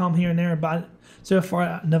 they do come here and there, but so far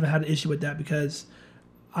I never had an issue with that because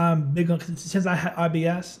I'm big on, since I had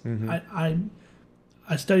IBS,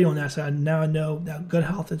 I study on that, so now I know that good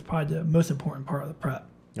health is probably the most important part of the prep.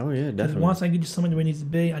 Oh yeah, definitely. Once I get you something where it needs to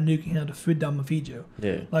be, I knew you can handle the food that I'm gonna feed you.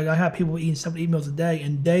 Yeah. Like I have people eating 7 to 8 meals a day,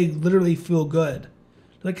 and they literally feel good.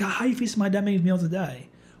 Like, how you feed somebody that many meals a day?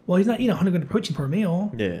 Well, he's not eating 100 grams of protein per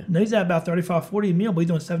meal. Yeah. No, he's at about 35, 40 a meal, but he's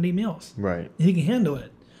doing 7 to 8 meals. Right. And he can handle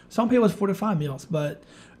it. Some people it's 4 to 5 meals, but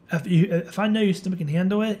if I know your stomach can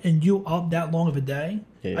handle it, and you up that long of a day,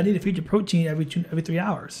 I need to feed you protein every 3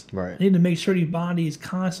 hours. Right. I need to make sure your body is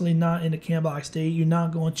constantly not in a catabolic state. You're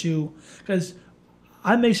not going to, because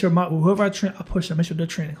I make sure whoever I push, I make sure they're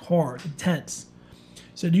training hard, intense.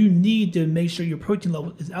 So you need to make sure your protein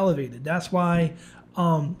level is elevated. That's why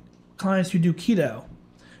clients who do keto,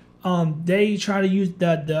 they try to use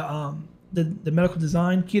the medical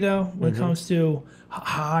design keto when it comes to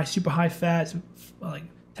super high fats, like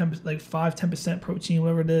 5-10% protein,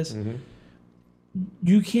 whatever it is.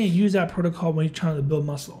 You can't use that protocol when you're trying to build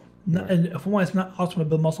muscle. And for one, it's not optimal to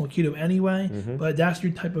build muscle on keto anyway. But that's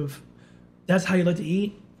your type of. That's how you like to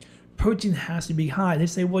eat. Protein has to be high. They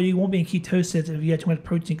say, well, you won't be in ketosis if you have too much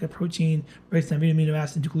protein, because protein breaks down amino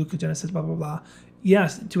acids into glucogenesis, blah, blah, blah.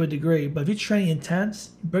 Yes, to a degree. But if you're training intense,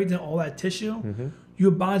 you break down all that tissue, your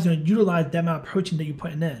body's going to utilize that amount of protein that you're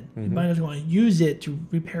putting in. Your body's going to use it to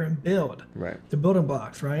repair and build the building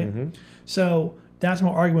blocks, right? So that's my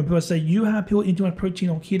argument. People say, you have people eating too much protein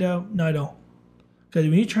on keto? No, I don't. Because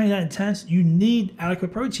when you train that intense, you need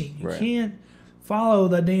adequate protein. You can't follow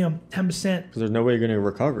the damn 10%. Because there's no way you're going to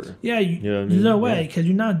recover. Yeah, there's no way. Because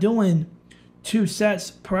you're not doing 2 sets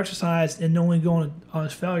per exercise and only going on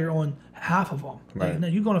failure on half of them. Like, no,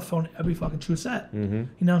 you're going to fail on every fucking true set. You know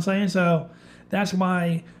what I'm saying? So that's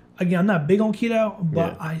why, again, I'm not big on keto,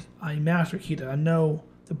 but I master keto. I know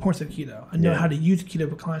the points of keto. I know how to use keto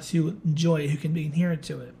for clients who enjoy it, who can be adherent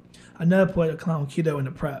to it. I never put a client on keto in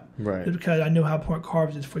the prep. Just because I know how important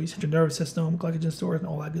carbs is for your central nervous system, glycogen storage, and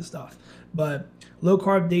all that good stuff. But low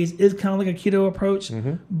carb days is kind of like a keto approach,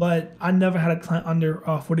 but I never had a client under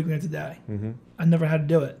 40 grams a day. I never had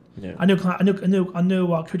to do it. I know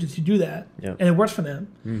coaches who do that, and it works for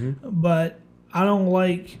them. But I don't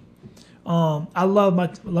like. I love my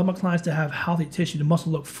clients to have healthy tissue. The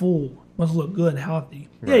muscle look full, muscle look good and healthy.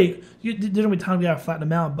 There's gonna be times you gotta flatten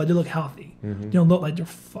them out, but they look healthy. They don't look like they're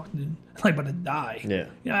fucking like about to die.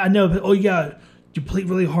 I know. But, you gotta deplete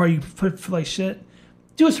really hard. You feel like shit.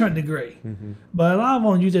 To a certain degree, but a lot of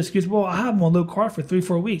them use the excuse. Well, I have them on low carb for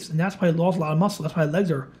 3-4 weeks, and that's why he lost a lot of muscle. That's why his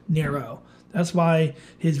legs are narrow. That's why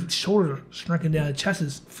his shoulders are shrinking down. His chest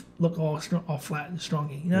is look all flat and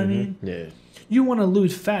strongy. You know what I mean? You want to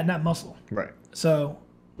lose fat, not muscle. So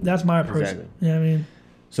that's my approach. You know what I mean?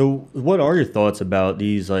 So what are your thoughts about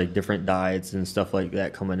these like different diets and stuff like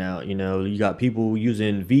that coming out? You know, you got people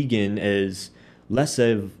using vegan as less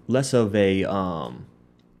of a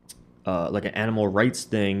like an animal rights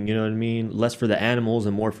thing, you know what I mean? Less for the animals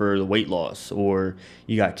and more for the weight loss. Or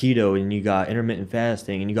you got keto and you got intermittent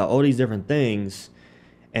fasting and you got all these different things,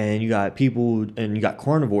 and you got people and you got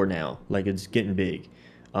carnivore now, like it's getting big.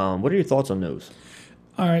 What are your thoughts on those?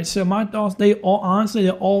 All right, so my thoughts, they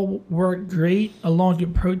all work great as long as your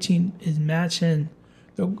protein is matching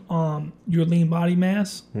your lean body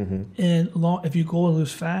mass, and if you go to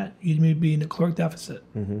lose fat, you may be in a caloric deficit.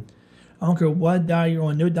 I don't care what diet you're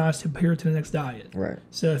on. No diet is superior to the next diet.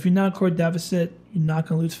 So if you're not in a caloric deficit, you're not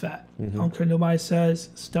going to lose fat. I don't care what nobody says.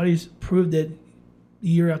 Studies proved it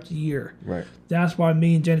year after year. That's why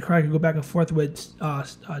me and Jen Craig go back and forth with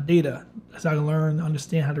data, so I can learn,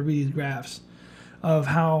 understand how to read these graphs of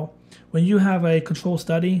how when you have a control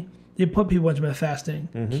study, they put people into intermittent fasting,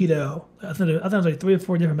 keto. I think it was like 3 or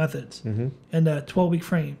 4 different methods in a 12-week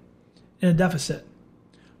frame in a deficit.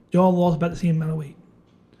 They all lost about the same amount of weight.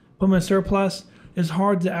 Put them in surplus. It's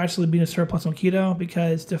hard to actually be in a surplus on keto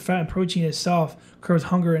because the fat and protein itself curbs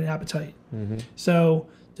hunger and appetite. So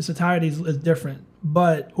the satiety is different.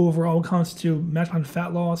 But overall, when it comes to maximum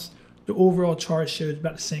fat loss, the overall chart shows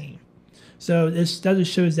about the same. So this study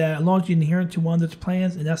shows that as long as you're adherent to one of those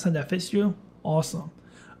plans and that's something that fits you, awesome.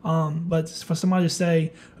 But for somebody to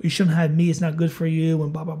say, you shouldn't have meat, it's not good for you,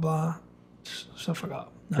 and blah, blah, blah, stuff like that.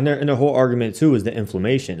 No. And their whole argument, too, is the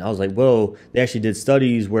inflammation. I was like, well, they actually did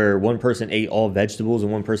studies where one person ate all vegetables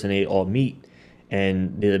and one person ate all meat,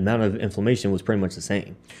 and the amount of inflammation was pretty much the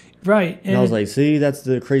same. And I was like, see, that's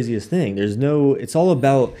the craziest thing. It's all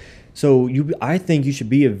about, I think you should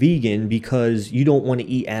be a vegan because you don't want to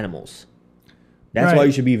eat animals. That's why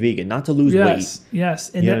you should be vegan, not to lose weight.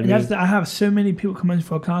 And I have so many people come in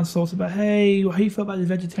for consults about, hey, how you feel about the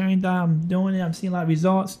vegetarian diet? I'm doing it. I'm seeing a lot of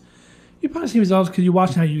results. You probably see results because you're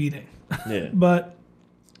watching how you're eating. But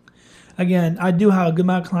again, I do have a good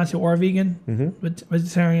amount of clients who are vegan,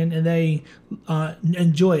 vegetarian, and they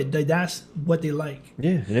enjoy it. That's what they like.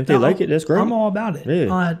 And if they like it, that's great. I'm all about it.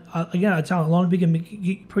 Again, I tell them, as long as we can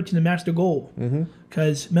get protein to match the goal.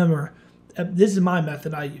 Because remember, this is my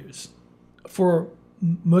method I use for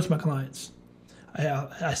most of my clients.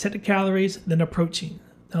 I set the calories, then the protein.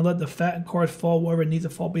 I let the fat and carbs fall wherever it needs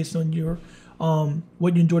to fall based on your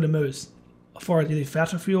what you enjoy the most, as far as either fat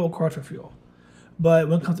for fuel or carbs for fuel. But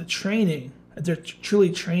when it comes to training, if they're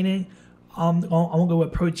truly training, I'm gonna go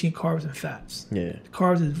with protein, carbs, and fats.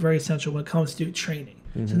 Carbs is very essential when it comes to training.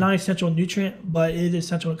 It's not an essential nutrient, but it is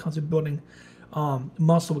essential when it comes to building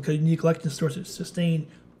muscle because you need glycogen stores to sustain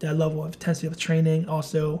that level of intensity of training,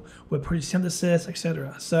 also with protein synthesis,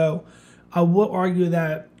 etc. So I will argue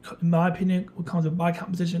that, in my opinion, when it comes to body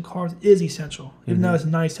composition, carbs is essential, even though it's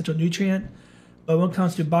not an essential nutrient. But when it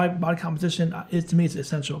comes to body composition, to me, it's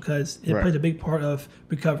essential because it plays a big part of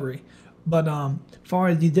recovery. But as far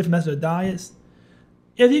as these different methods of diets,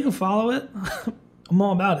 if you can follow it, I'm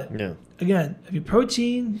all about it. Again, if your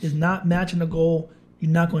protein is not matching the goal, you're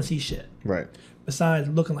not going to see shit. Besides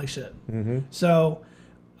looking like shit. So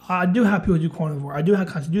I do have people do carnivore. I do have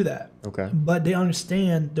clients do that. Okay. But they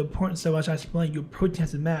understand the importance of, as I explained, your protein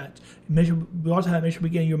has to match. We also have to make sure we're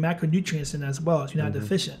getting your macronutrients in as well, so you're not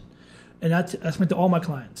deficient. And that's meant to all my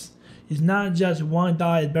clients. It's not just one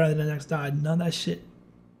diet is better than the next diet. None of that shit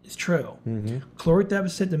is true. Caloric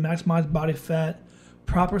deficit to maximize body fat,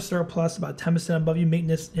 proper surplus about 10% above your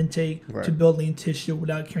maintenance intake to build lean tissue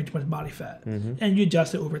without carrying too much body fat. And you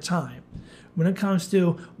adjust it over time. When it comes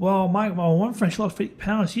to, well, my one friend, she lost 50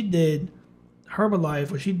 pounds. She did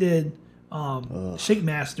Herbalife, or she did Shake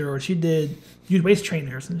Master, or she did use waist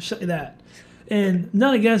trainers and shit like that. And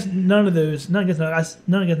none against none of those. None against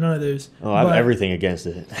none of those. Oh, I have everything against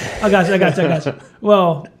it. I got you.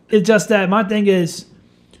 Well, it's just that my thing is,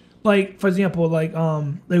 like, for example, like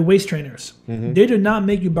waist trainers. They do not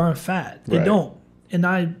make you burn fat. They don't. And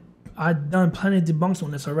I've done plenty of debunks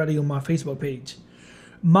on this already on my Facebook page.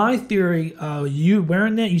 My theory, you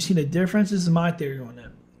wearing that, you see the difference. This is my theory on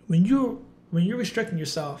it. When you're restricting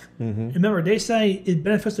yourself, remember they say it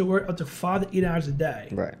benefits to work up to 5 to 8 hours a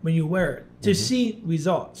day. When you wear it to see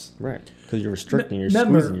results. Because you're restricting, you're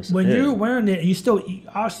remember, squeezing yourself. When you're wearing it, you still eat,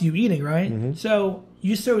 obviously you're eating, right? So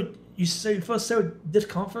you feel so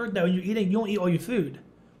discomfort that when you're eating, you don't eat all your food.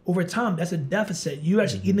 Over time, that's a deficit. You're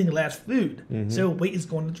actually eating less food, so weight is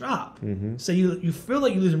going to drop. So you feel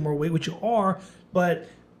like you're losing more weight, which you are, but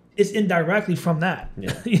it's indirectly from that.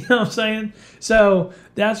 You know what I'm saying? So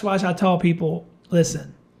that's why I tell people,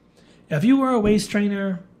 listen, if you wear a waist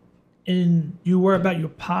trainer and you worry about your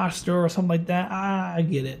posture or something like that, I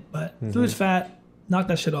get it. But lose fat, knock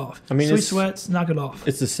that shit off. I mean, sweat sweats, knock it off.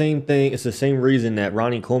 It's the same thing. It's the same reason that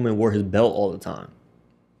Ronnie Coleman wore his belt all the time.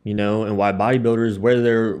 You know, and why bodybuilders wear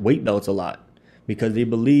their weight belts a lot. Because they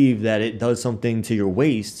believe that it does something to your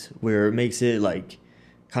waist where it makes it like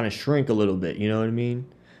kind of shrink a little bit. You know what I mean?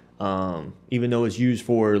 Even though it's used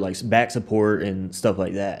for like back support and stuff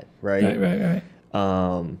like that, right? Right.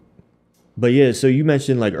 But yeah, so you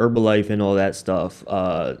mentioned like Herbalife and all that stuff.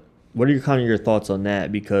 What are your thoughts on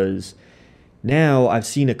that? Because now I've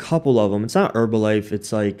seen a couple of them. It's not Herbalife.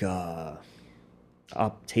 It's like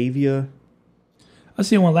Optavia. I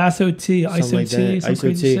see one last OT, ISOT, some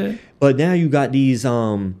crazy shit. But now you got these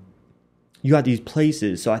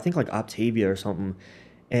places. So I think like Optavia or something,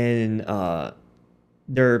 and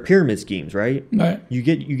they're pyramid schemes, right? Right.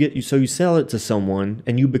 So you sell it to someone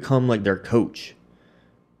and you become like their coach,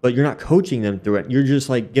 but you're not coaching them through it. You're just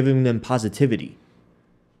like giving them positivity.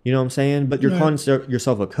 You know what I'm saying? But you're calling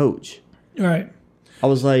yourself a coach. Right. I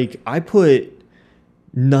was like, I put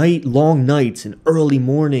long nights and early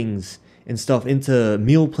mornings and stuff into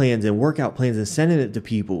meal plans and workout plans and sending it to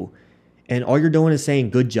people. And all you're doing is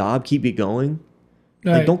saying, good job, keep it going.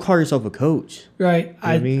 Right. Like, don't call yourself a coach. Right. You know what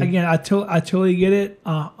I mean? Again, I totally get it.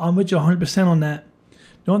 I'm with you 100% on that.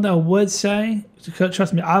 The one that I would say,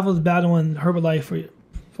 trust me, I was battling Herbalife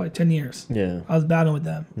for like 10 years. Yeah. I was battling with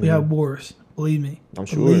them. We had wars. Believe me. I'm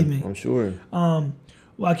sure. Well,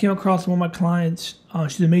 I came across one of my clients.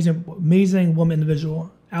 She's an amazing woman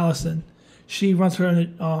individual, Allison. She runs her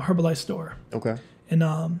own Herbalife store. Okay.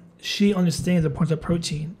 And she understands the importance of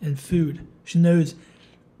protein and food. She knows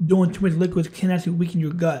doing too much liquids can actually weaken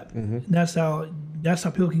your gut. And that's how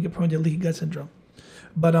people can get prone to leaky gut syndrome.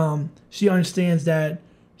 But she understands that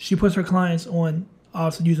she puts her clients on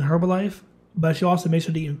also using Herbalife, but she also makes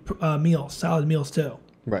sure to eat meals, salad meals too.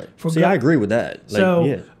 Right. See, I agree with that.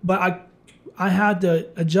 But I had to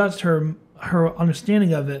adjust her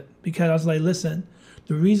understanding of it, because I was like, listen,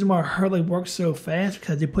 the reason why Herbalife works so fast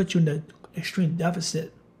because they put you in the extreme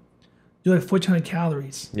deficit. Do like 1,400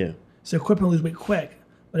 calories. Yeah. So equipment lose weight quick,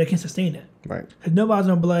 but they can't sustain it. Right. Because nobody's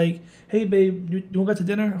gonna be like, hey babe, you want to go to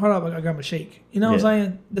dinner? Hold up, I got my shake. You know what I'm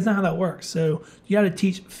saying? That's not how that works. So you got to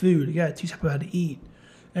teach food. You got to teach people how to eat.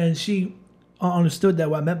 And she understood that,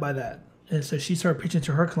 what I meant by that. And so she started preaching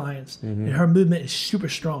to her clients, and her movement is super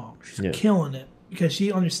strong. She's killing it because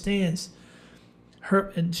she understands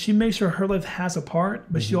and she makes sure her life has a part,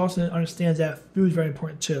 but she also understands that food is very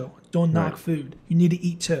important too. Don't knock food. You need to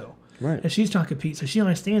eat too. Right. And she's trying to compete, so she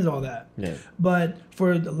understands all that. Yeah. But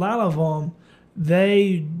for a lot of them,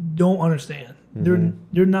 they don't understand.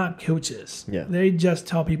 They're not coaches. Yeah. They just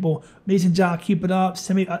tell people, amazing job, keep it up,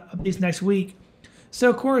 send me updates next week. So,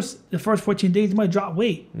 of course, the first 14 days, you might drop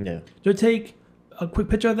weight. Yeah. They'll take a quick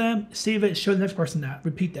picture of them, save it, show the next person that,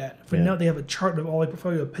 repeat that. For now, they have a chart of all the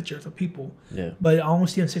portfolio of pictures of people. Yeah. But I won't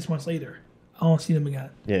see them 6 months later. I won't see them again.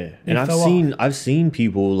 Yeah. And I've seen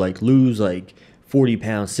people like lose like 40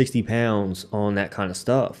 pounds, 60 pounds on that kind of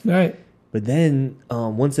stuff. Right. But then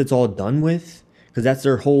once it's all done with, because that's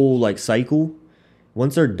their whole like cycle,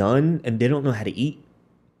 once they're done and they don't know how to eat,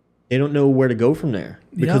 they don't know where to go from there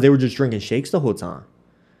because they were just drinking shakes the whole time.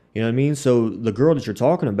 You know what I mean? So the girl that you're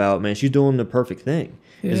talking about, man, she's doing the perfect thing.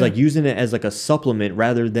 Yeah. It's like using it as like a supplement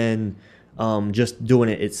rather than just doing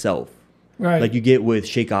it itself. Right. Like you get with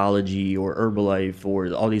Shakeology or Herbalife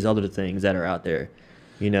or all these other things that are out there.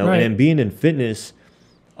 You know, Right. and then being in fitness,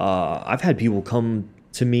 I've had people come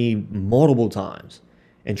to me multiple times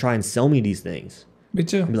and try and sell me these things. Me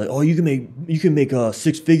too. And be like, oh, you can make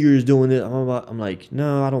 6 figures doing it. I'm like,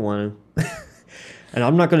 no, I don't want to. And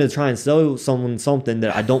I'm not going to try and sell someone something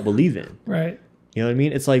that I don't believe in. Right. You know what I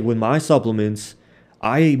mean? It's like with my supplements,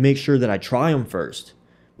 I make sure that I try them first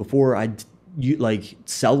before I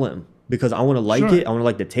sell them, because I want to like it. I want to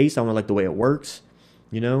like the taste. I want to like the way it works,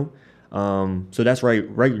 you know? So that's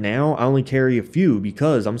right now, I only carry a few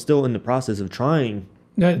because I'm still in the process of trying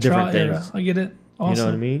different things. Yeah, I get it. Awesome. You know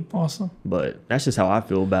what I mean? Awesome. But that's just how I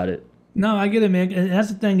feel about it. No, I get it, man. And that's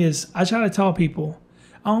the thing is, I try to tell people,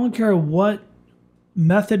 I don't care what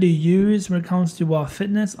method you use when it comes to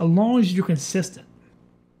fitness, as long as you're consistent.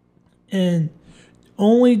 And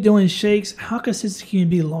only doing shakes, how consistent can you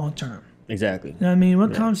be long term? Exactly. You know what I mean?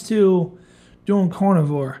 When it comes to doing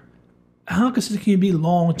carnivore, how consistent can you be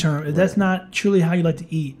long term if that's not truly how you like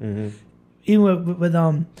to eat? Mm-hmm. Even with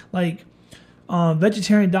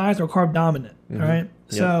vegetarian diets or carb dominant, Mm-hmm. right?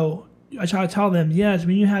 Yep. So I try to tell them, yes,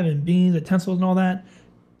 when you're having beans, utensils, and all that,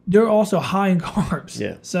 they're also high in carbs.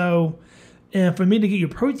 Yeah. So, and for me to get your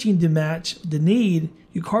protein to match the need,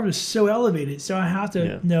 your carbs are so elevated. So I have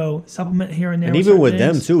to, supplement here and there. And even with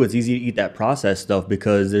them too, it's easy to eat that processed stuff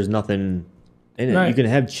because there's nothing in it. Right. You can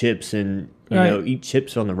have chips and you know, eat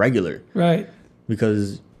chips on the regular. Right.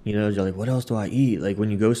 Because, you know, you're like, what else do I eat? Like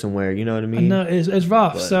when you go somewhere, you know what I mean? No, it's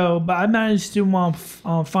rough. But I managed to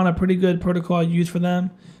find a pretty good protocol I use for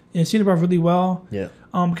them, and it seemed to work really well. Yeah.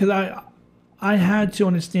 Because I had to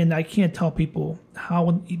understand that I can't tell people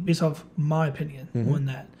how to eat based off my opinion on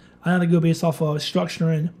that. I had to go based off of structure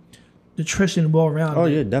and nutrition well rounded. Oh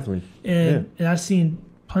yeah, definitely. And I've seen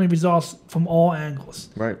plenty of results from all angles.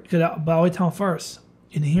 Right. But I always tell them first,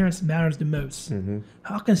 adherence matters the most.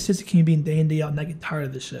 How consistent can you be day in, day out and not get tired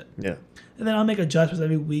of this shit? Yeah. And then I'll make adjustments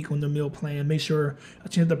every week on the meal plan, make sure I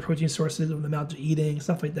change the protein sources, the amount they're eating,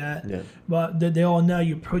 stuff like that. Yeah. But they all know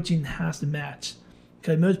your protein has to match.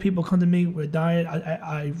 Because most people come to me with a diet.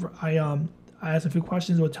 I ask a few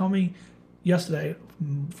questions. They'll tell me yesterday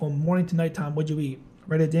from morning to nighttime, what'd you eat?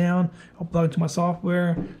 Write it down. I'll plug it into my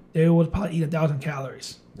software. They would probably eat 1,000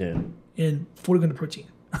 calories. Yeah. And 40 grams of protein.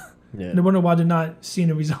 Yeah. And they wonder why they're not seeing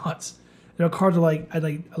the results. Their carbs are at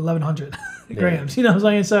 1,100 grams. You know what I'm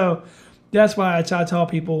saying? So that's why I try to tell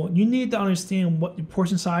people, you need to understand what your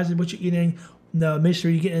portion size is, what you're eating. Make sure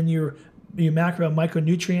you get in your macro and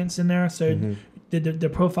micronutrients in there. So the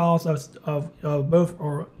profiles of both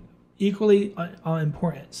are equally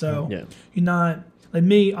important. So you're not, like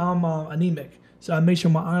me, I'm anemic. So I make sure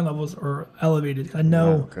my iron levels are elevated. I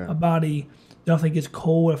know my body definitely gets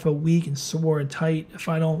cold if I'm weak and sore and tight if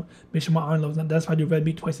I don't make sure my iron levels. That's why I do red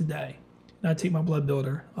meat twice a day. And I take my blood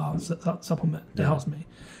builder supplement that helps me.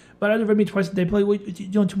 But I do red meat twice a day. People are like, you're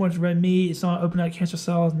doing too much red meat. It's not opening up cancer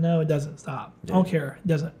cells. No, it doesn't. Stop. I don't care. It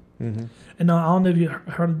doesn't. And I don't know if you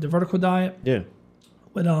heard of the vertical diet. Yeah.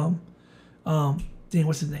 But dang,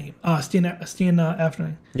 what's his name? Stan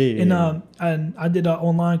Afternoon. Yeah. And I did an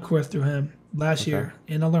online course through him last year,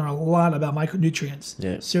 and I learned a lot about micronutrients.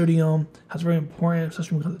 Yeah. Sodium, that's very important,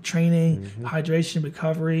 especially because of training, hydration,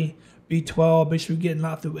 recovery, B12, make sure you're getting a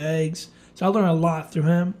lot through eggs. So I learned a lot through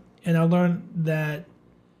him, and I learned that,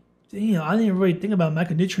 I didn't really think about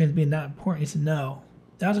micronutrients being that important. He said, no.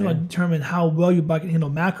 That's going to determine how well your body can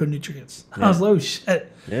handle macronutrients. I was like, oh,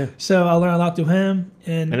 shit. Yeah. So I learned a lot through him.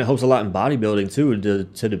 And it helps a lot in bodybuilding, too,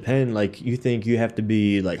 to depend. Like, you think you have to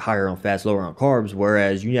be, like, higher on fats, lower on carbs,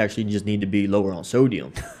 whereas you actually just need to be lower on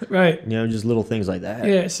sodium. Right. You know, just little things like that.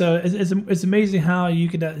 Yeah, so it's amazing how you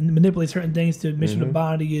could manipulate certain things to make sure the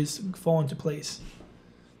body is fall into place.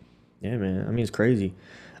 Yeah, man. I mean, it's crazy.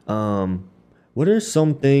 What are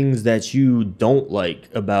some things that you don't like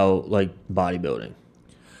about, like, bodybuilding?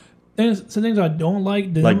 Some things I don't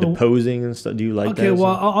like. The posing and stuff. Do you like that? Okay,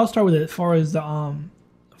 well, I'll start with it. As far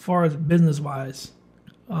as business wise,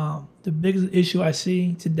 the biggest issue I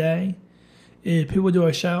see today is people do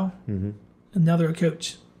a show and now they're a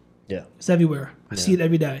coach. Yeah, it's everywhere. I see it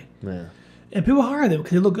every day. Yeah, and people hire them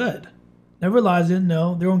because they look good. They realize it.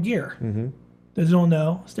 No, they're on gear. They don't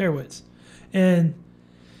know steroids, and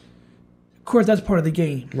of course, that's part of the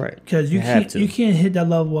game, right? Because you can't hit that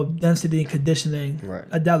level of density and conditioning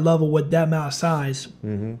at that level with that amount of size.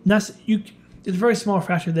 It's a very small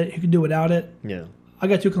fraction that you can do without it. Yeah, I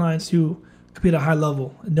got 2 clients who compete at a high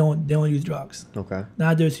level and don't use drugs. Okay.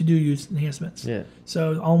 Now there's who do use enhancements. Yeah.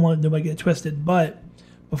 So I don't want nobody to get twisted, but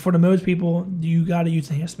But for the most people, you got to use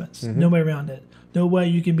enhancements. No way around it. No way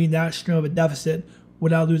you can be that strong of a deficit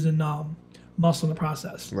without losing muscle in the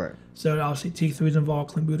process. Right. So obviously T3 is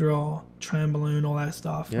involved, clenbuterol, trenbolone, all that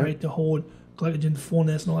stuff, right? To hold glycogen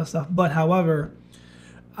fullness and all that stuff. But however,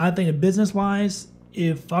 I think business-wise,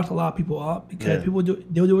 it fucked a lot of people up because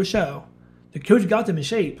they'll do a show. The coach got them in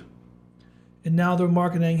shape. And now they're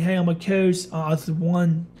marketing, hey, I'm a coach. It's the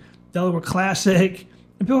one Delaware Classic.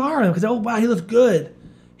 And people hire him because, oh, wow, he looks good.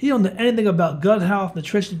 He don't know anything about gut health,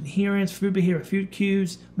 nutrition, adherence, food behavior, food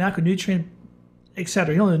cues, macronutrient,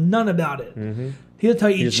 etc. He don't know none about it. He'll tell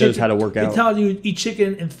you He eat just chicken. knows how to work out. He'll tell you eat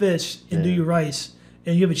chicken and fish and do your rice.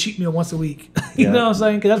 And you have a cheat meal once a week. You know what I'm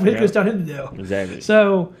saying? Because that's what he's telling him to do. Exactly.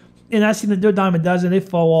 So, and I've seen them do a dime a dozen. They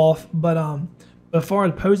fall off. But as far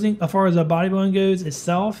as posing, as far as bodybuilding goes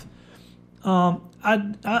itself, I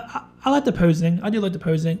like the posing. I do like the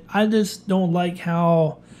posing. I just don't like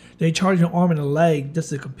how they charge an arm and a leg just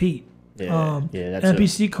to compete. That's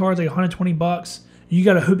NPC cards like $120. You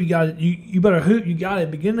gotta hope you got it. You better hope you got it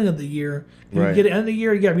at the beginning of the year. If you get it end of the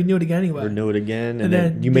year, you gotta renew it again anyway. Renew it again, and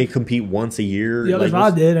then you may compete once a year. Yeah, that's what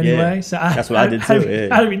I did anyway. So that's what I did too.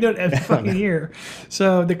 I renew it every fucking year.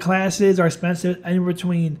 So the classes are expensive, anywhere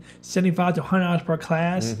between $75 to $100 per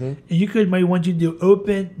class. And you could maybe want you to do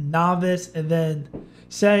open, novice, and then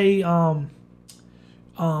say, for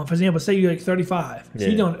example, say you're like 35. So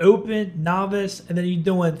you're doing open, novice, and then you're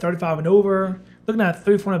doing 35 and over. Looking at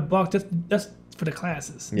 $300-$400. That's for the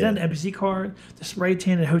classes. Then the NPC card, the spray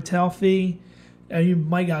tan, and hotel fee, and you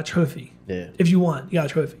might got a trophy. Yeah. If you want, you got a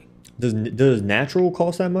trophy. Does natural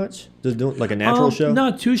cost that much? Does do like a natural show?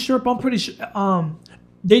 Not too sure, but I'm pretty sure.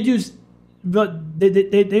 They do, but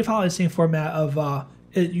they follow the same format of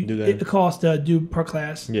it costs to do per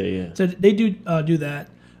class. Yeah. So they do that.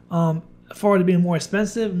 As far as being more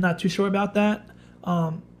expensive, I'm not too sure about that.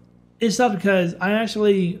 It's tough because I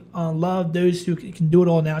actually love those who can do it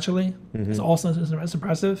all naturally. It's also it's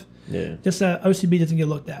impressive. Yeah. Just that OCB doesn't get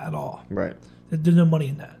looked at all. Right. There's no money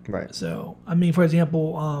in that. Right. So I mean, for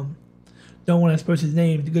example, don't want to expose his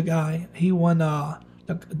name. The good guy. He won the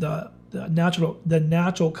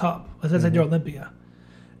natural cup. That's at the Olympia,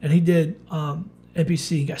 and he did NPC.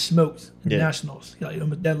 He got smoked in the nationals. He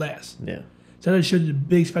got dead last. Yeah. So that shows you the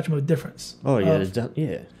big spectrum of difference. Oh yeah,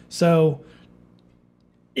 So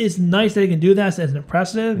it's nice that he can do that. So it's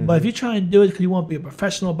impressive. But if you're trying to do it because you want to be a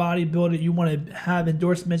professional bodybuilder, you want to have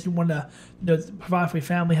endorsements, you want to provide for your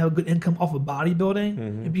family, have a good income off of bodybuilding,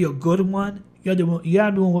 and be a good one, you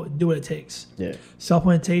gotta do what it takes. Yeah.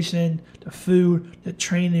 Supplementation, the food, the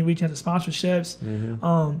training, reaching out to sponsorships.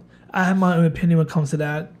 I have my own opinion when it comes to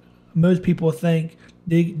that. Most people think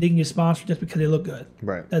they can get sponsored just because they look good.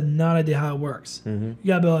 Right. That's not idea how it works. You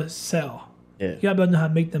gotta be able to sell. Yeah. You gotta be able to know how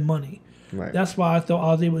to make the money. Right. That's why I thought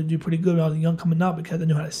I was able to do pretty good when I was young coming up, because I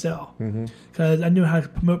knew how to sell. Because I knew how to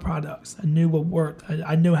promote products. I knew what worked.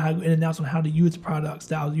 I knew how in and outs on how to use the products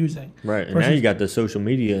that I was using. Right. And now you got the social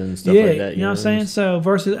media and stuff like that. You know what I'm saying? So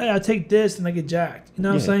versus, hey, I take this and I get jacked. You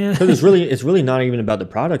know what I'm saying? Because it's really not even about the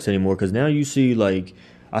products anymore. Because now you see, like,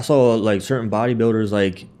 I saw like certain bodybuilders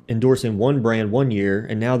like endorsing one brand one year,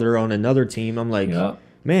 and now they're on another team. I'm like,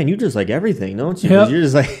 man, you just like everything, don't you? You're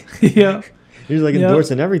just like, you're just like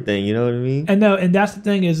endorsing everything. You know what I mean? And no, and that's the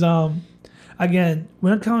thing is, again,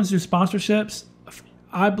 when it comes to sponsorships,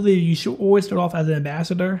 I believe you should always start off as an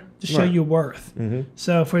ambassador to show your worth.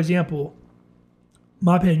 So, for example,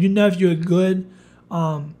 my opinion, if you're good,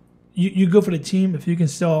 you go for the team if you can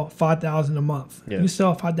sell $5,000 a month. If you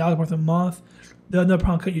sell $5,000 worth a month, they'll no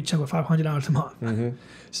problem cut you a check with $500 a month.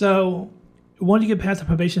 So once you get past the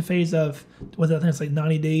probation phase of, I think it's like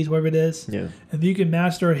 90 days, whatever it is, if you can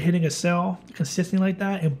master hitting a sell consistently like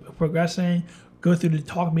that and progressing, go through the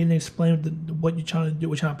talk meeting, explain what you're trying to do,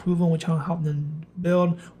 what you're trying to prove them, what you're trying to help them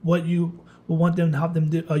build, what you will want them to help them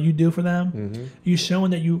do, you do for them, you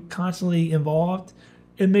showing that you constantly involved,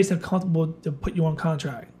 it makes them comfortable to put you on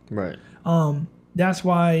contract. Right. That's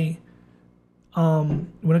why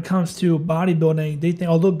when it comes to bodybuilding, they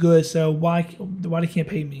think, oh, look good, so why they can't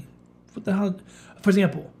pay me? What the hell? For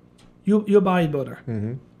example, you're a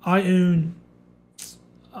bodybuilder. I own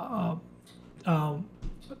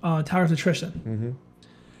Towers Nutrition. And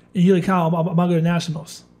you're like, Kyle, I'm going to go to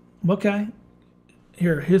nationals. Okay.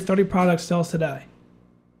 Here's 30 products sales today.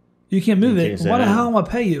 You can't move it. Why the hell am I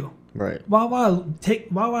pay you? Right. Why would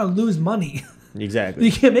I lose money? Exactly.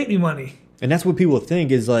 You can't make me money. And that's what people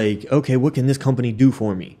think is like, okay, what can this company do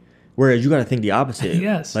for me? Whereas you got to think the opposite.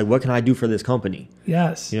 Yes. Like, what can I do for this company?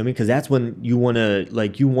 Yes. You know what I mean? Because that's when you want to,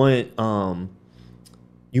 like, you make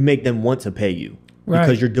them want to pay you. Right.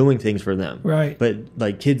 Because you're doing things for them. Right. But,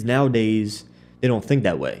 like, kids nowadays, they don't think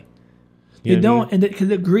that way. They don't, and because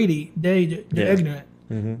they're greedy, they're ignorant.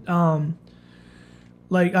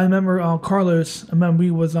 Like I remember Carlos. I remember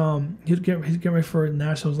he was getting ready for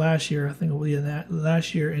nationals last year. I think it was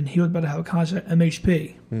last year, and he was about to have a contract at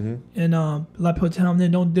MHP. And a lot of people tell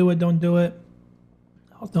him, "Don't do it, don't do it."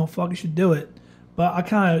 I don't fucking should do it. But I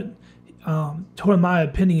kind of told him my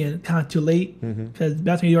opinion kind of too late because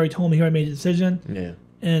that's when he already told me he already made a decision. Yeah.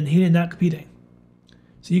 And he did not competing.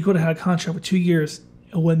 So you could have had a contract for 2 years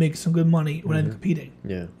and would make some good money when I'm competing.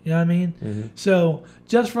 Yeah. You know what I mean? So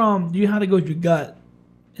just from you have to go with your gut.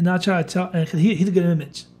 And I try to tell, because he's a good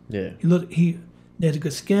image. Yeah. He has a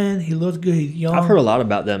good skin. He looks good. He's young. I've heard a lot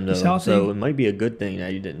about them though, so it might be a good thing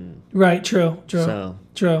that you didn't. Right. True.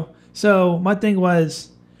 So my thing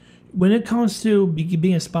was, when it comes to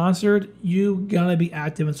being sponsored, you gotta be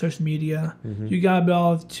active on social media. You gotta be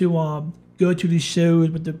able to go to these shows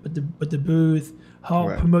with the booth,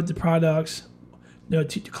 help promote the products,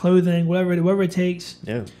 clothing, whatever it takes.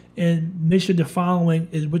 Yeah. And make sure the following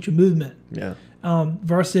is with your movement. Yeah.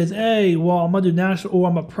 Versus, hey, well, I'm gonna do national or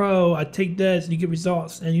I'm a pro. I take this and you get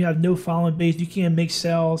results, and you have no following base. You can't make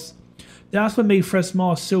sales. That's what made Fred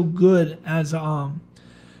Small so good as an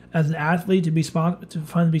athlete to be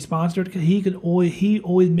sponsored, because he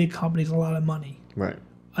always made companies a lot of money. Right.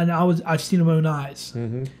 And I've seen him with my own eyes.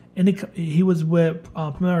 And he was with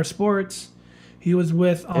Premier Sports. He was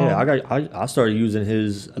with I started using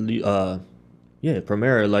his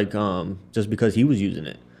Premier just because he was using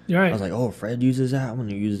it. Right. I was like, oh, Fred uses that. I'm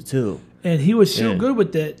gonna use it too. And he was so good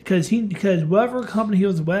with it because whatever company he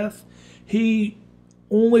was with, he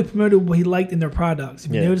only promoted what he liked in their products.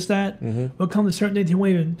 If you notice that, when it comes to certain things, he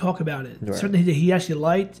won't even talk about it. Right. Certain things that he actually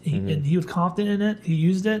liked and he was confident in it, he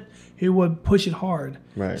used it, he would push it hard.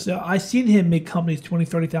 Right. So I seen him make companies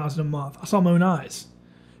 $20,000, $30,000 a month. I saw my own eyes.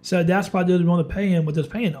 So that's why they didn't want to pay him what they was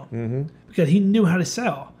paying him, because he knew how to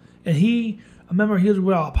sell. And I remember he was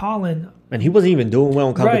with Apollon. And he wasn't even doing well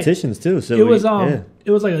in competitions too. So it was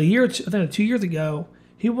like a year, I think 2 years ago.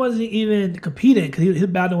 He wasn't even competing because he was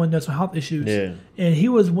battling some health issues. Yeah. And he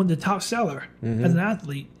was one of the top seller as an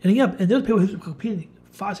athlete. And those people who were competing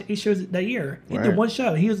 5 to 8 shows that year. He did one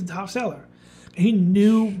show. He was the top seller. He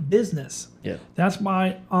knew business. Yeah. That's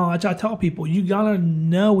why I try to tell people, you gotta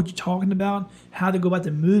know what you're talking about, how to go about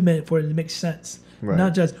the movement for it to make sense. Right.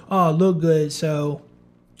 Not just, look good, so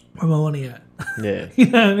where my money at? Yeah. You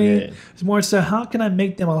know what I mean? Yeah. It's more so, how can I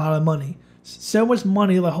make them a lot of money? So much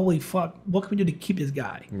money, like, holy fuck, what can we do to keep this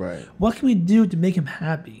guy? Right. What can we do to make him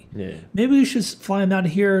happy? Yeah. Maybe we should fly him out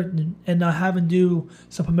of here and have him do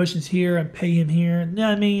some promotions here and pay him here. You know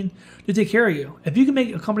what I mean? To take care of you. If you can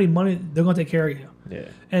make a company money, they're going to take care of you. Yeah.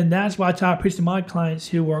 And that's why I try to preach to my clients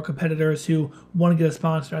who are competitors who want to get a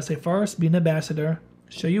sponsor. I say, first, be an ambassador,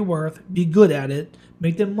 show your worth, be good at it,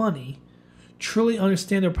 make them money, truly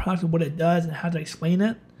understand their product and what it does and how to explain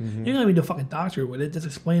it. You're not gonna be the fucking doctor with it. Just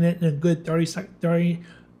explain it in a good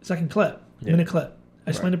 30-second clip, minute clip.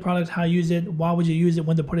 Explain the product, how you use it, why would you use it,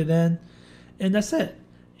 when to put it in, and that's it.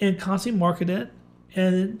 And constantly market it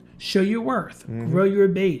and show your worth, grow your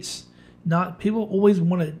base. Not people always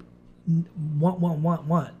want.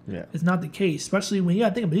 Yeah. It's not the case, especially when you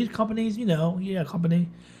gotta think about these companies. Company.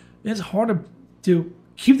 It's harder to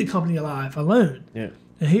keep the company alive alone. Yeah.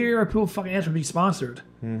 And here are people fucking asking to be sponsored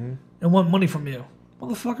and want money from you.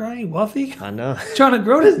 Motherfucker, I ain't wealthy. I know. Trying to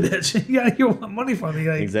grow this bitch. You want money from me.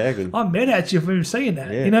 Like, exactly. I'm mad at you for even saying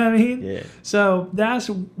that. Yeah. You know what I mean? Yeah. So that's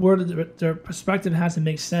where the perspective has to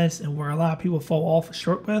make sense, and where a lot of people fall off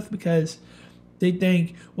short with, because they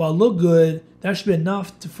think, well, I look good, that should be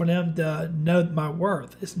enough for them to know my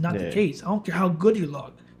worth. It's not the case. I don't care how good you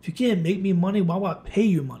look. If you can't make me money, why would I pay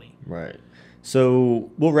you money? Right. So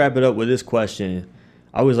we'll wrap it up with this question.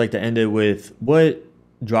 I always like to end it with, what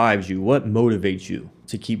drives you? What motivates you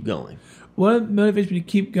to keep going? What motivates me to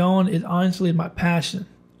keep going is honestly my passion.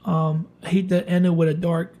 I hate to end it with a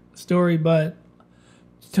dark story, but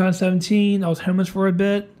 2017, I was homeless for a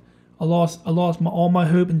bit. I lost all my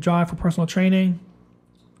hope and drive for personal training.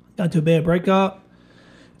 Got into a bad breakup.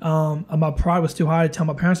 My pride was too high to tell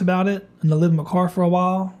my parents about it, and I lived in my car for a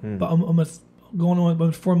while, but almost going on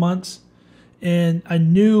almost 4 months, and I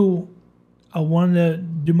knew I wanted to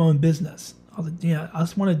do my own business. I was like, I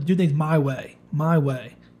just want to do things my way. That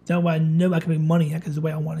way I know I can make money because it's the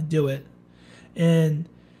way I want to do it. And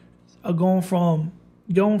going from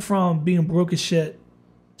being broke as shit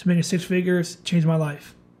to making 6 figures changed my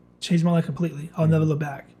life. Changed my life completely. I'll never look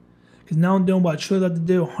back. Because now I'm doing what I truly love to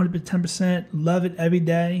do, 110%, love it every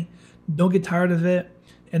day, don't get tired of it,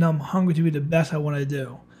 and I'm hungry to be the best I want to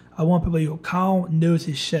do. I want people to go, Kyle knows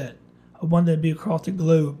his shit. I want them to be across the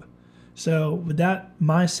globe. So with that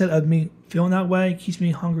mindset of me feeling that way, keeps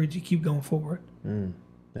me hungry to keep going forward.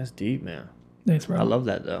 That's deep, man. Thanks, bro. I love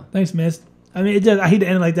that though. Thanks, man. I mean, it does. I hate to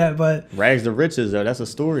end it like that, but Rags to riches though. That's a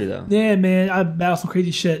story though. yeah, man. I battled some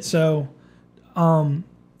crazy shit. So, no,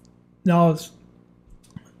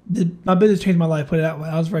 my business changed my life. Put it that way.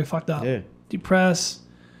 I was very fucked up, depressed.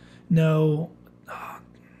 No,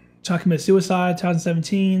 tried to commit suicide.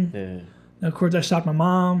 2017. Yeah. And of course, I shot my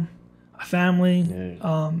mom, my family.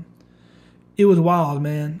 Yeah. It was wild,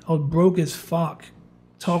 man. I was broke as fuck.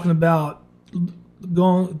 Talking about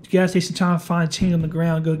going to the gas station, trying to find change on the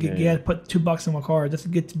ground, go get gas, put $2 in my car just to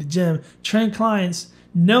get to the gym, train clients,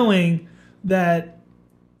 knowing that,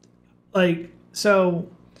 like, so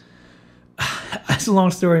that's a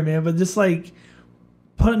long story, man, but just like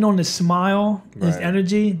putting on this smile, this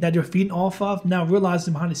energy that you're feeding off of, now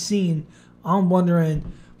realizing behind the scene, I'm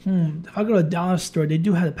wondering, if I go to a dollar store, they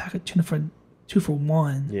do have a pack of tuna for 2 for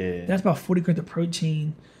 $1. Yeah. That's about 40 grams of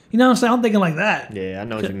protein. You know what I'm saying? I'm thinking like that. Yeah, I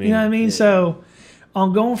know what you mean. You know what I mean? Yeah. So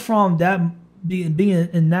I'm going from that being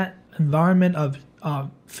in that environment of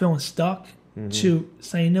feeling stuck to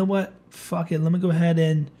saying, you know what? Fuck it. Let me go ahead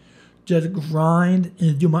and just grind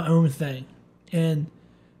and do my own thing. And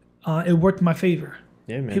it worked in my favor.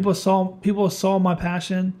 Yeah, man. People saw my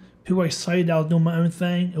passion. People were excited that I was doing my own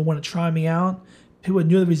thing and want to try me out. People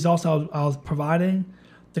knew the results I was providing.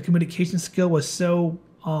 The communication skill was so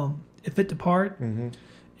it fit the part. And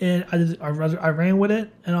I ran with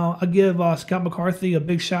it, and I give Scott McCarthy a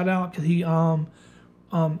big shout out because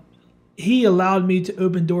he allowed me to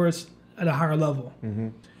open doors at a higher level.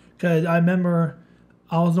 Because I remember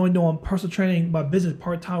I was only doing personal training, my business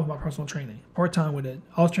part time with my personal training, part time with it.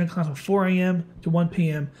 I was training clients from 4 a.m. to 1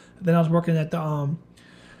 p.m. Then I was working at the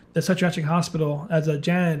psychiatric hospital as a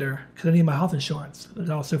janitor because I needed my health insurance.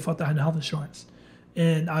 I was so fucked I had no health insurance,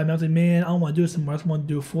 and I was like, man, I don't want to do this anymore. I just want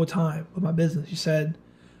to do it full time with my business. He said,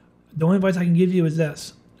 the only advice I can give you is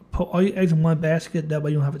this: put all your eggs in one basket. That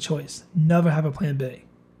way you don't have a choice. Never have a plan B.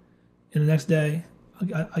 And the next day, I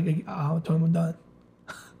told him I'm done.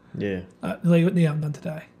 Yeah. I'm done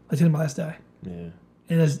today. I told him my last day. Yeah.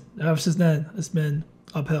 And ever since then, it's been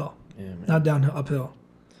uphill. Yeah, man. Not downhill, uphill.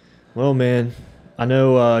 Well, man, I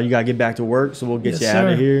know you gotta get back to work, so we'll get you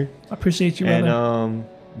out of here. I appreciate you, brother. And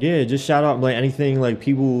yeah, just shout out like anything like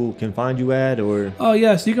people can find you at or. Oh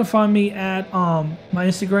yes, you can find me at my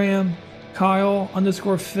Instagram,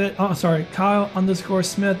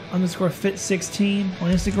 Kyle_Smith_fit_16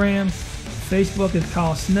 on Instagram. Facebook is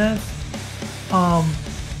Kyle Smith.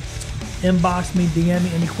 Inbox me, DM me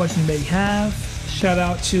any questions you may have. Shout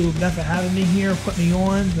out to Ben for having me here, put me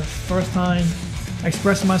on. The first time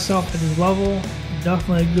expressing myself at this level.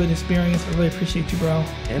 Definitely a good experience. I really appreciate you, bro.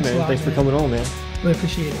 Yeah, man. Thanks for coming on, man. Really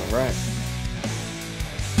appreciate it. All right.